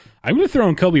Miller. I'm going to throw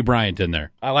in Kobe Bryant in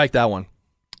there. I like that one.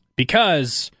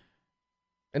 Because...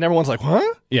 And everyone's like, huh?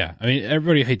 Yeah, I mean,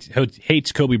 everybody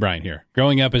hates Kobe Bryant here.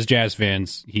 Growing up as Jazz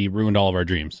fans, he ruined all of our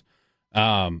dreams.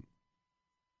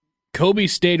 Kobe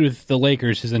stayed with the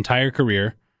Lakers his entire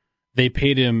career. They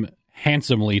paid him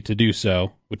handsomely to do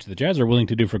so, which the Jazz are willing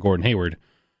to do for Gordon Hayward.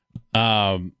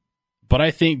 But I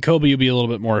think Kobe will be a little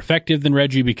bit more effective than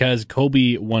Reggie because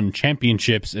Kobe won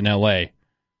championships in L.A.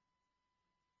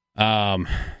 And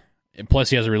plus,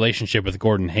 he has a relationship with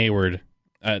Gordon Hayward.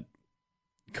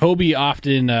 Kobe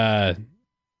often badmouth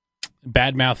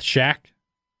Shaq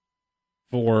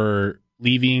for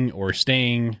leaving or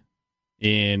staying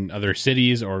in other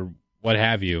cities or what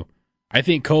have you. I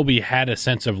think Kobe had a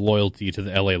sense of loyalty to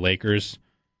the LA Lakers.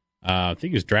 I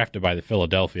think he was drafted by the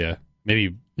Philadelphia.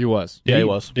 Maybe he was. He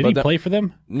was. Did he play for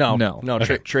them? No.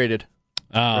 Okay. Traded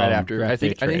right after. I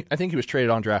think he was traded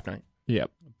on draft night.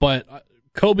 Yep. But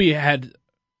Kobe had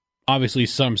obviously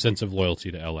some sense of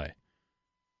loyalty to LA.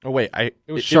 Oh wait, it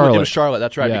was Charlotte. It was Charlotte.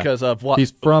 That's right, because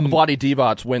he's from Vlade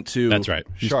Divac went to. That's right.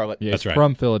 Charlotte. That's right.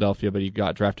 From Philadelphia, but he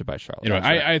got drafted by Charlotte. You know,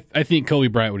 I think Kobe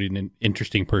Bryant would be an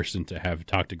interesting person to have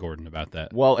talk to Gordon about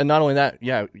that. Well, and not only that,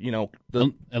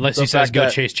 unless he says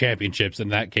go chase championships, in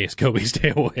that case, Kobe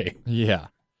stay away. Yeah.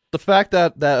 The fact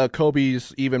that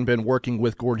Kobe's even been working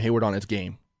with Gordon Hayward on his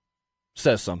game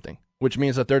says something, which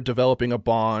means that they're developing a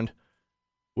bond,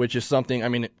 which is something. I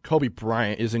mean, Kobe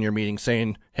Bryant is in your meeting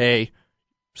saying, "Hey,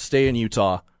 stay in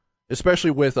Utah,"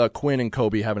 especially with Quinn and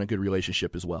Kobe having a good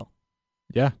relationship as well.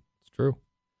 Yeah, it's true.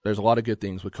 There's a lot of good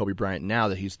things with Kobe Bryant now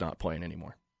that he's not playing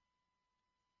anymore.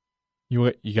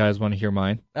 You guys want to hear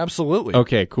mine? Absolutely.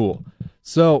 Okay, cool.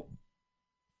 So,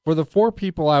 for the 4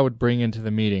 people I would bring into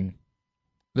the meeting,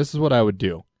 this is what I would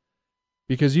do.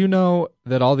 Because you know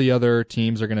that all the other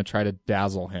teams are going to try to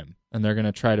dazzle him, and they're going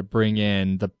to try to bring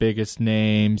in the biggest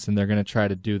names, and they're going to try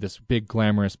to do this big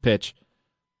glamorous pitch.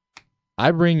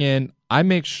 I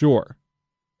make sure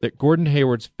that Gordon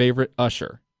Hayward's favorite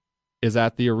usher is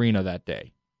at the arena that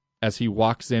day as he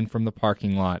walks in from the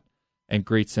parking lot and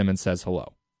greets him and says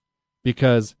hello.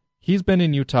 Because he's been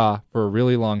in Utah for a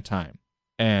really long time,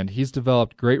 and he's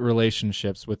developed great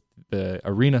relationships with the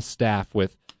arena staff,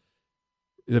 with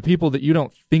the people that you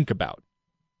don't think about.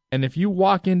 And if you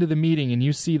walk into the meeting and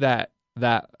you see that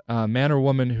man or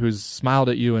woman who's smiled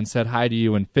at you and said hi to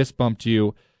you and fist bumped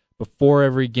you before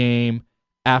every game,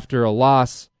 after a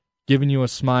loss, giving you a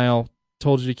smile,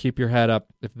 told you to keep your head up,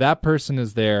 if that person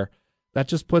is there, that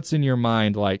just puts in your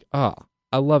mind like, I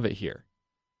love it here.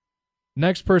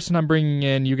 Next person I'm bringing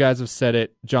in, you guys have said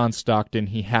it, John Stockton.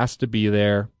 He has to be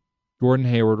there. Gordon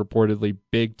Hayward reportedly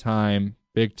big time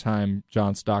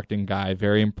John Stockton guy.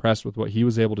 Very impressed with what he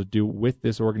was able to do with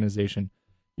this organization.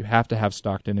 You have to have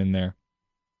Stockton in there.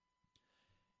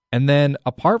 And then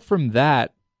apart from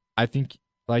that, I think,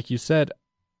 like you said,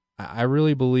 I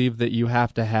really believe that you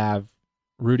have to have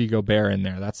Rudy Gobert in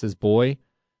there. That's his boy.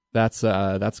 That's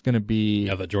going to be...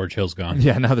 Now that George Hill's gone.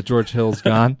 Yeah, now that George Hill's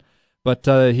gone. But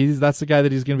that's the guy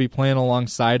that he's going to be playing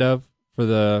alongside of for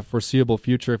the foreseeable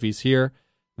future if he's here.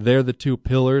 They're the 2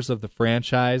 pillars of the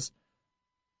franchise.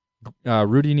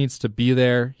 Rudy needs to be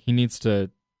there. He needs to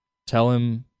tell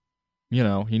him,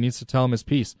 his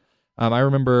piece. I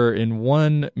remember in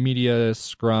one media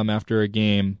scrum after a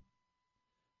game,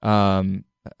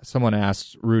 someone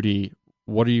asked Rudy,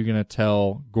 what are you going to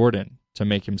tell Gordon to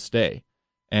make him stay?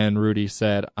 And Rudy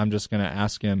said, I'm just going to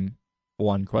ask him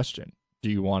one question. Do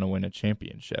you want to win a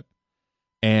championship?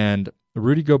 And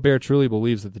Rudy Gobert truly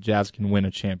believes that the Jazz can win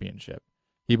a championship.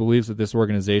 He believes that this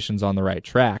organization's on the right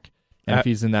track. And if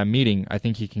he's in that meeting, I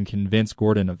think he can convince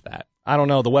Gordon of that. I don't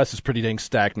know. The West is pretty dang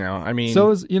stacked now. I mean,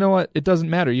 you know what? It doesn't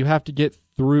matter. You have to get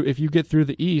through. If you get through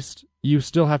the East, you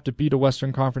still have to beat a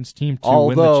Western Conference team to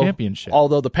win the championship.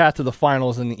 Although the path to the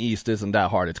finals in the East isn't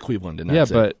that hard. It's Cleveland, and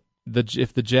that's but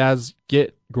if the Jazz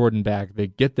get Gordon back, they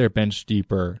get their bench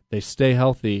deeper, they stay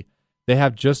healthy, they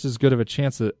have just as good of a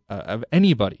chance of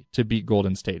anybody to beat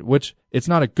Golden State, which it's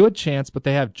not a good chance, but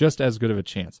they have just as good of a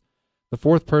chance. The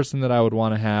 4th person that I would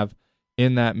want to have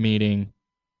in that meeting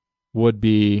would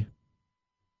be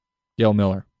Gail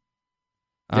Miller.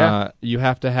 Yeah. You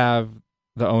have to have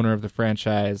the owner of the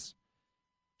franchise.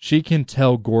 She can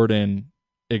tell Gordon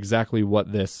exactly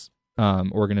what this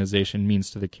organization means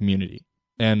to the community.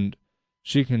 And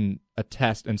she can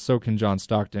attest, and so can John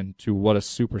Stockton, to what a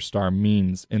superstar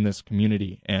means in this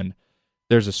community. And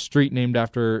there's a street named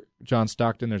after John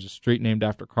Stockton. There's a street named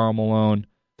after Karl Malone.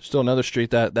 There's still another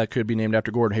street that could be named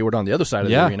after Gordon Hayward on the other side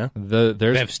of the arena.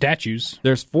 They have statues.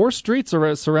 There's 4 streets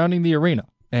surrounding the arena,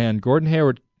 and Gordon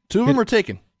Hayward... 2 of them are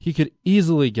taken. He could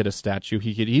easily get a statue.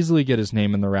 He could easily get his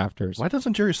name in the rafters. Why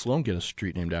doesn't Jerry Sloan get a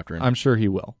street named after him? I'm sure he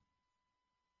will.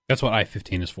 That's what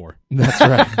I-15 is for. That's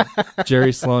right.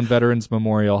 Jerry Sloan Veterans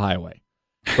Memorial Highway.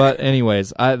 But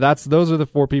anyways, those are the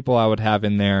 4 people I would have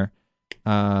in there.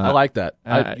 I like that.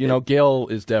 Gail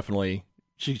is definitely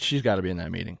she's got to be in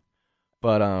that meeting.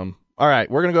 But all right,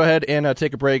 we're gonna go ahead and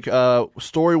take a break.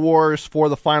 Story Wars for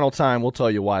the final time. We'll tell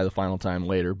you why the final time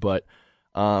later. But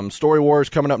Story Wars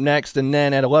coming up next, and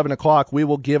then at 11 o'clock we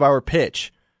will give our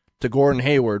pitch to Gordon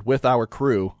Hayward with our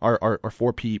crew, our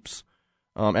 4 peeps.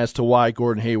 as to why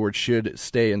Gordon Hayward should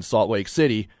stay in Salt Lake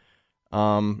City.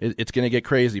 It's going to get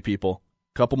crazy, people.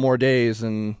 A couple more days,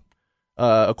 and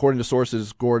according to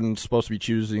sources, Gordon's supposed to be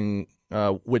choosing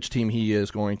which team he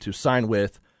is going to sign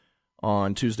with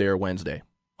on Tuesday or Wednesday,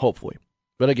 hopefully.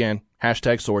 But again,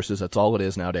 #sources, that's all it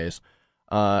is nowadays.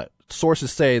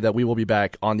 Sources say that we will be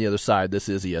back on the other side. This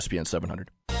is ESPN 700.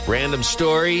 Random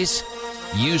stories,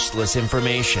 useless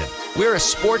information. We're a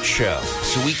sports show,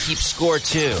 so we keep score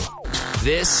too.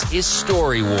 This is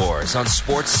Story Wars on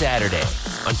Sports Saturday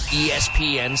on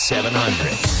ESPN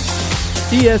 700.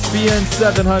 ESPN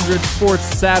 700 Sports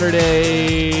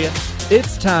Saturday.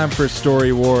 It's time for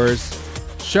Story Wars.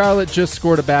 Charlotte just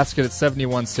scored a basket at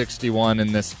 71-61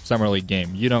 in this Summer League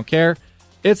game. You don't care?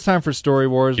 It's time for Story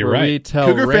Wars. You're where right. We tell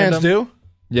Cougar random... fans do.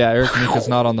 Yeah, Eric Mika's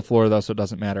not on the floor, though, so it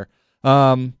doesn't matter.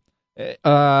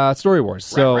 Story Wars.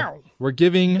 So we're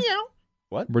giving...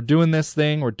 What? We're doing this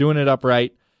thing. We're doing it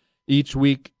upright. Each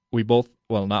week, we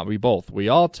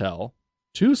all tell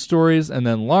 2 stories, and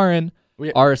then Lauren,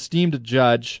 our esteemed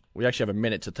judge... We actually have a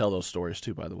minute to tell those stories,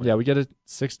 too, by the way. Yeah, we get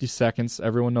 60 seconds.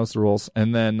 Everyone knows the rules.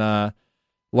 And then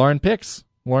Lauren picks.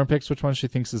 Lauren picks which one she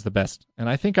thinks is the best. And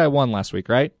I think I won last week,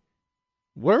 right?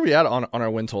 Where are we at on our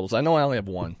win totals? I know I only have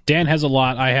 1. Dan has a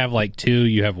lot. I have like 2.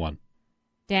 You have 1.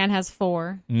 Dan has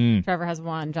 4. Trevor has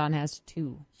 1. John has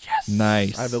 2. Yes.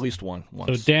 Nice. I have at least 1.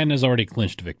 So Dan has already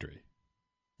clinched victory.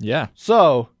 Yeah.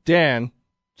 So, Dan,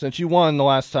 since you won the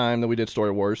last time that we did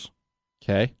Story Wars,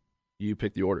 Okay. you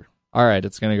pick the order. All right,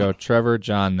 it's going to go Trevor,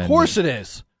 John, then Of course me. it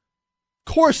is.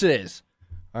 Of course it is.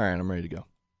 All right, I'm ready to go.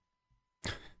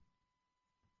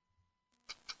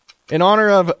 In honor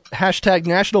of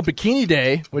 #National Bikini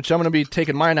Day, which I'm going to be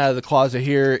taking mine out of the closet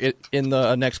here in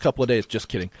the next couple of days. Just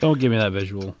kidding. Don't give me that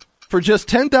visual. For just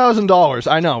 $10,000,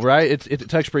 I know, right?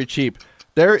 It's actually pretty cheap.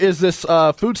 There is this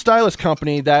food stylist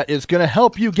company that is going to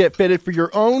help you get fitted for your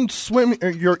own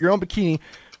your own bikini,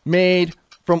 made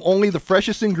from only the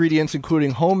freshest ingredients,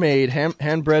 including homemade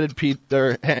hand braided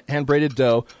dough,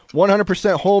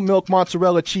 100% whole milk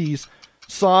mozzarella cheese,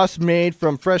 sauce made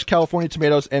from fresh California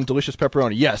tomatoes, and delicious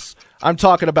pepperoni. Yes, I'm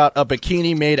talking about a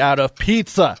bikini made out of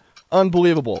pizza.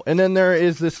 Unbelievable. And then there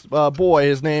is this boy.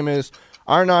 His name is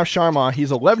Arnav Sharma.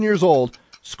 He's 11 years old,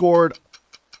 scored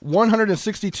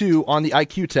 162 on the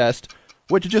IQ test,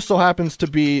 which just so happens to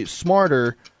be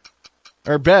smarter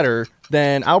or better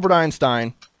than Albert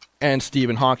Einstein and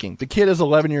Stephen Hawking. The kid is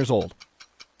 11 years old.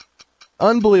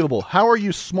 Unbelievable. How are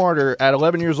you smarter at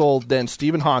 11 years old than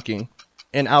Stephen Hawking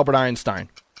and Albert Einstein?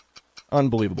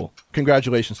 Unbelievable.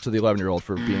 Congratulations to the 11-year-old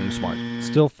for being smart.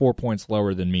 Still 4 points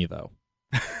lower than me, though.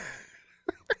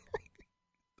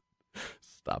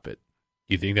 Stop it.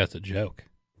 You think that's a joke?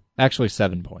 Actually,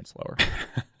 7 points lower.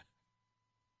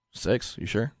 6, you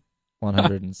sure?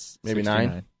 169. Maybe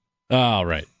 9? All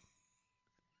right.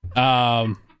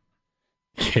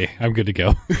 Okay, I'm good to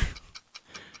go.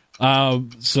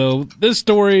 So this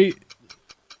story,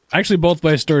 actually both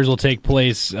my stories will take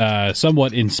place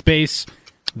somewhat in space.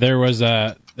 There's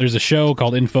a show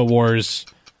called InfoWars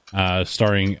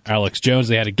starring Alex Jones.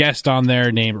 They had a guest on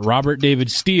there named Robert David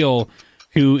Steele,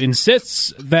 who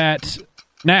insists that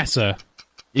NASA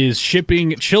is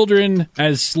shipping children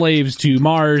as slaves to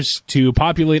Mars to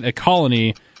populate a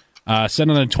colony, sent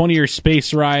on a 20-year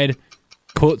space ride.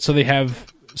 Quote,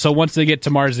 so once they get to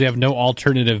Mars, they have no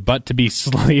alternative but to be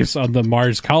slaves on the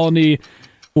Mars colony.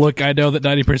 Look, I know that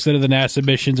 90% of the NASA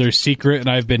missions are secret, and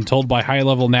I've been told by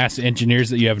high-level NASA engineers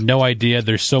that you have no idea.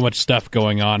 There's so much stuff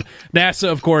going on. NASA,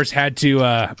 of course, had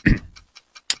to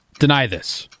deny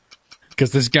this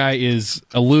because this guy is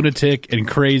a lunatic and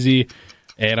crazy,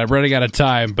 and I'm running out of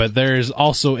time, but there's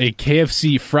also a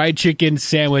KFC fried chicken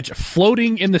sandwich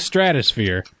floating in the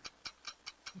stratosphere.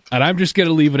 And I'm just going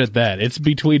to leave it at that. It's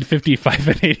between 55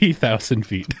 and 80,000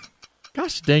 feet.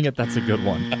 Gosh dang it, that's a good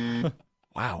one.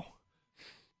 Wow.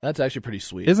 That's actually pretty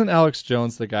sweet. Isn't Alex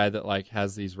Jones the guy that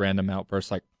has these random outbursts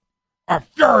like, I'm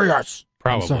furious?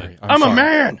 Probably. I'm a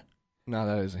man. No,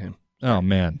 that isn't him. Oh,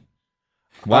 man.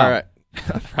 Wow. All right.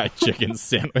 Fried chicken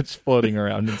sandwich floating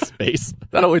around in space.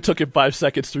 That only took him 5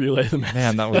 seconds to relay the message.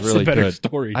 Man, that was That's really a better good.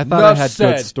 story. I thought Enough I had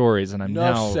said. good stories, and I'm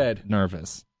Enough now said.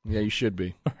 nervous. Yeah, you should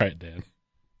be. All right, Dan.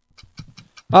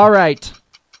 All right.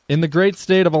 In the great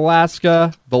state of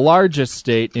Alaska, the largest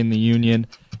state in the Union,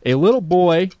 a little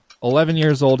boy, 11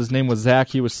 years old, his name was Zach,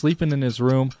 he was sleeping in his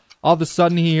room. All of a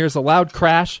sudden, he hears a loud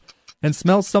crash and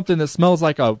smells something that smells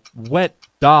like a wet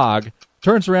dog.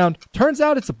 Turns around, turns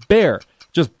out it's a bear.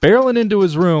 Just barreling into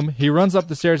his room. He runs up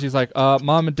the stairs. He's like,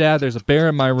 Mom and Dad, there's a bear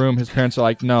in my room. His parents are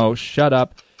like, no, shut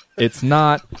up. It's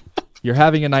not. You're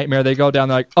having a nightmare. They go down,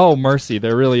 they're like, oh, mercy,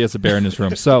 there really is a bear in this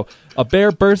room. So a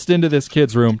bear burst into this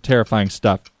kid's room. Terrifying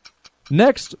stuff.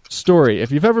 Next story.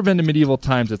 If you've ever been to medieval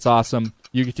times, it's awesome.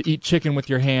 You get to eat chicken with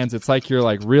your hands. It's like you're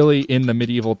like really in the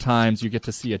medieval times. You get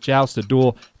to see a joust, a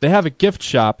duel. They have a gift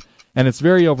shop, and it's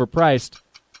very overpriced.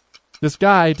 This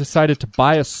guy decided to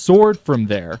buy a sword from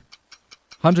there.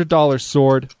 $100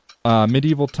 sword,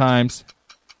 medieval times.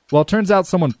 Well, it turns out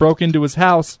someone broke into his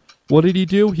house. What did he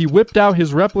do? He whipped out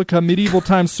his replica medieval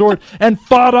times sword and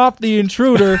fought off the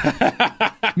intruder.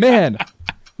 Man,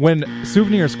 when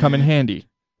souvenirs come in handy.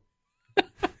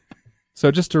 So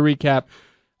just to recap,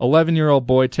 11-year-old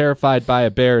boy terrified by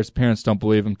a bear. His parents don't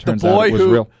believe him. Turns out it was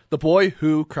real. The boy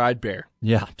who cried bear.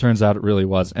 Yeah, turns out it really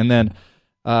was. And then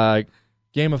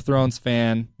Game of Thrones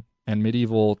fan and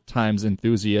medieval times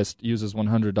enthusiast uses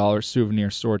 $100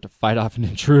 souvenir sword to fight off an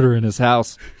intruder in his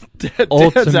house.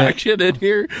 Dad's action in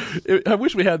here. I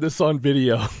wish we had this on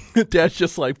video. Dad's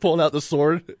just like pulling out the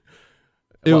sword.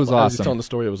 It was awesome. I was telling the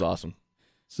story. It was awesome.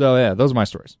 So yeah, those are my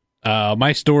stories.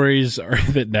 My stories are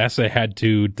that NASA had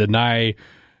to deny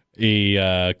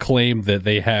a claim that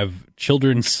they have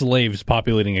children slaves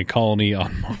populating a colony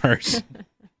on Mars.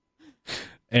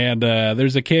 And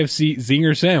there's a KFC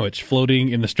Zinger sandwich floating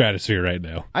in the stratosphere right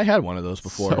now. I had one of those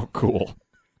before. So cool.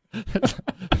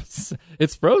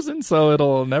 It's frozen, so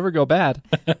it'll never go bad.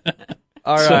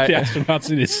 All so right. the astronauts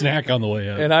need a snack on the way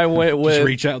up. And I went with just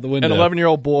reach out the window. An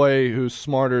 11-year-old boy who's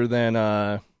smarter than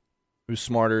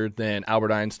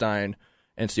Albert Einstein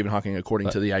and Stephen Hawking, according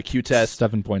to the IQ test.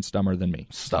 7 points dumber than me.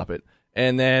 Stop it.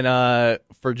 And then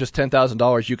for just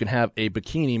 $10,000, you can have a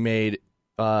bikini made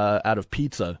out of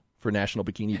pizza for National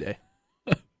Bikini Day.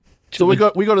 So we go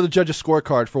to the judge's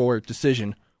scorecard for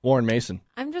decision. Warren Mason.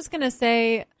 I'm just gonna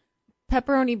say,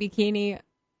 pepperoni bikini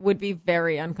would be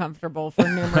very uncomfortable for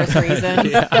numerous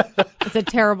reasons. Yeah. It's a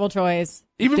terrible choice.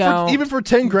 Even for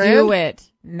 $10,000? Do it.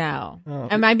 No. Oh.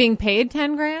 Am I being paid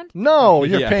 $10,000? No,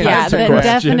 you're paying. Yeah, then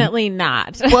definitely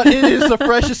not. But it is the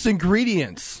freshest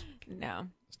ingredients. No.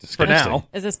 It's for now.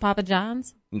 Is this Papa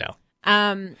John's? No.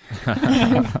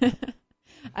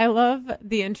 I love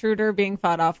the intruder being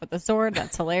fought off with a sword.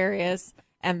 That's hilarious.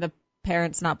 And the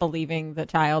parents not believing the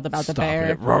child about the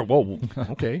bear. It. Whoa.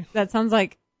 Okay. That sounds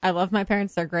like, I love my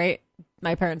parents. They're great.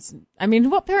 My parents, I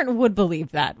mean, what parent would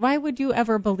believe that? Why would you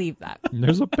ever believe that?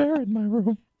 There's a bear in my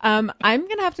room. I'm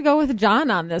going to have to go with John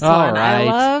on this All one.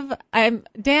 right.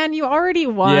 Dan, you already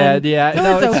won. Yeah.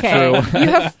 So it's okay. True. You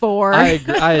have 4. I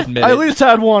admit I at least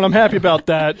had one. I'm happy about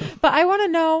that. But I want to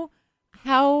know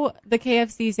how the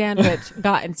KFC sandwich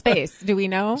got in space. Do we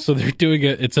know? So they're doing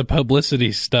it's a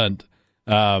publicity stunt.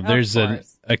 There's a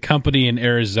company in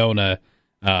Arizona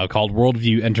called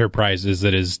Worldview Enterprises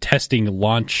that is testing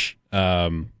launch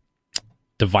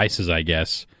devices, I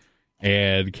guess.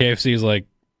 And KFC is like,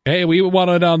 hey, we want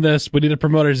it on this. We need to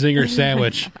promote our Zinger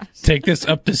sandwich. Take this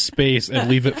up to space and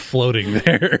leave it floating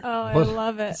there. Oh, I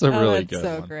love it. It's a really good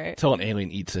so one. Great. Until an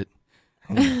alien eats it.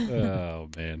 Oh,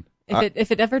 man.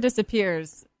 If it ever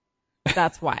disappears,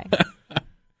 that's why.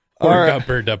 Or got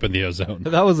burned up in the ozone.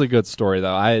 That was a good story,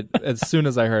 though. As soon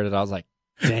as I heard it, I was like,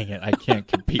 dang it, I can't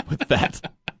compete with that.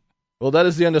 Well, that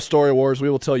is the end of Story Wars. We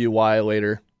will tell you why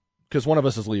later, because one of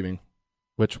us is leaving.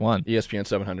 Which one? ESPN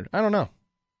 700. I don't know.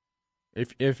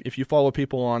 If you follow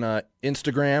people on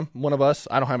Instagram, one of us.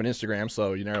 I don't have an Instagram,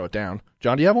 so you narrow it down.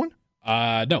 John, do you have one?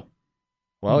 No.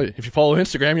 Well, if you follow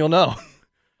Instagram, you'll know.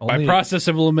 By process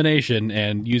of elimination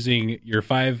and using your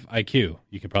 5 IQ,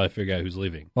 you can probably figure out who's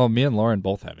leaving. Well, me and Lauren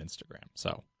both have Instagram,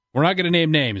 so. We're not going to name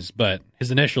names, but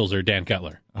his initials are Dan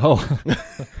Cutler. Oh.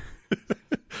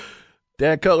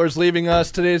 Dan Cutler's leaving us.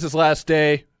 Today's his last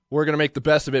day. We're going to make the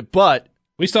best of it, but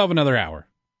we still have another hour.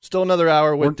 Still another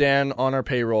hour with Dan on our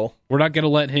payroll. We're not going to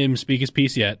let him speak his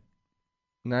piece yet.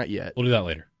 Not yet. We'll do that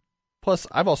later. Plus,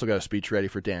 I've also got a speech ready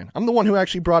for Dan. I'm the one who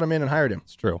actually brought him in and hired him.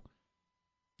 It's true.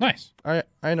 Nice. I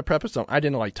had to prep it some. I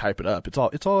didn't type it up. It's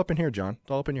all up in here, John.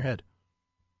 It's all up in your head.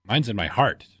 Mine's in my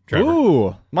heart, Trevor.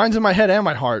 Ooh. Mine's in my head and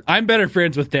my heart. I'm better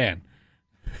friends with Dan.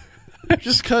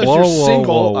 Just because you're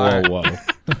single. Whoa.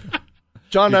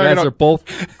 John you and I guys are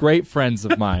both great friends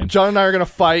of mine. John and I are going to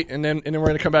fight, and then we're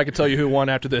going to come back and tell you who won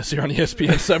after this here on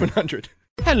ESPN 700.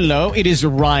 Hello, it is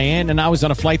Ryan, and I was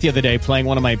on a flight the other day playing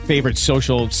one of my favorite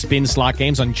social spin slot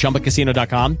games on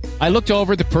ChumbaCasino.com. I looked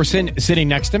over at the person sitting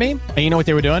next to me, and you know what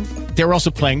they were doing? They were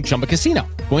also playing Chumba Casino.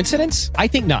 Coincidence? I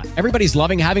think not. Everybody's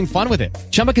loving having fun with it.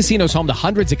 Chumba Casino is home to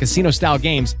hundreds of casino-style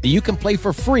games that you can play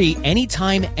for free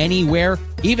anytime, anywhere,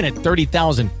 even at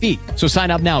 30,000 feet. So sign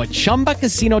up now at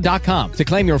ChumbaCasino.com to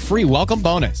claim your free welcome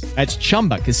bonus. That's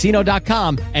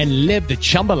ChumbaCasino.com and live the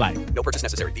Chumba life. No purchase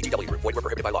necessary. VGW. Void where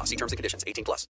prohibited by law. See terms and conditions. 18+.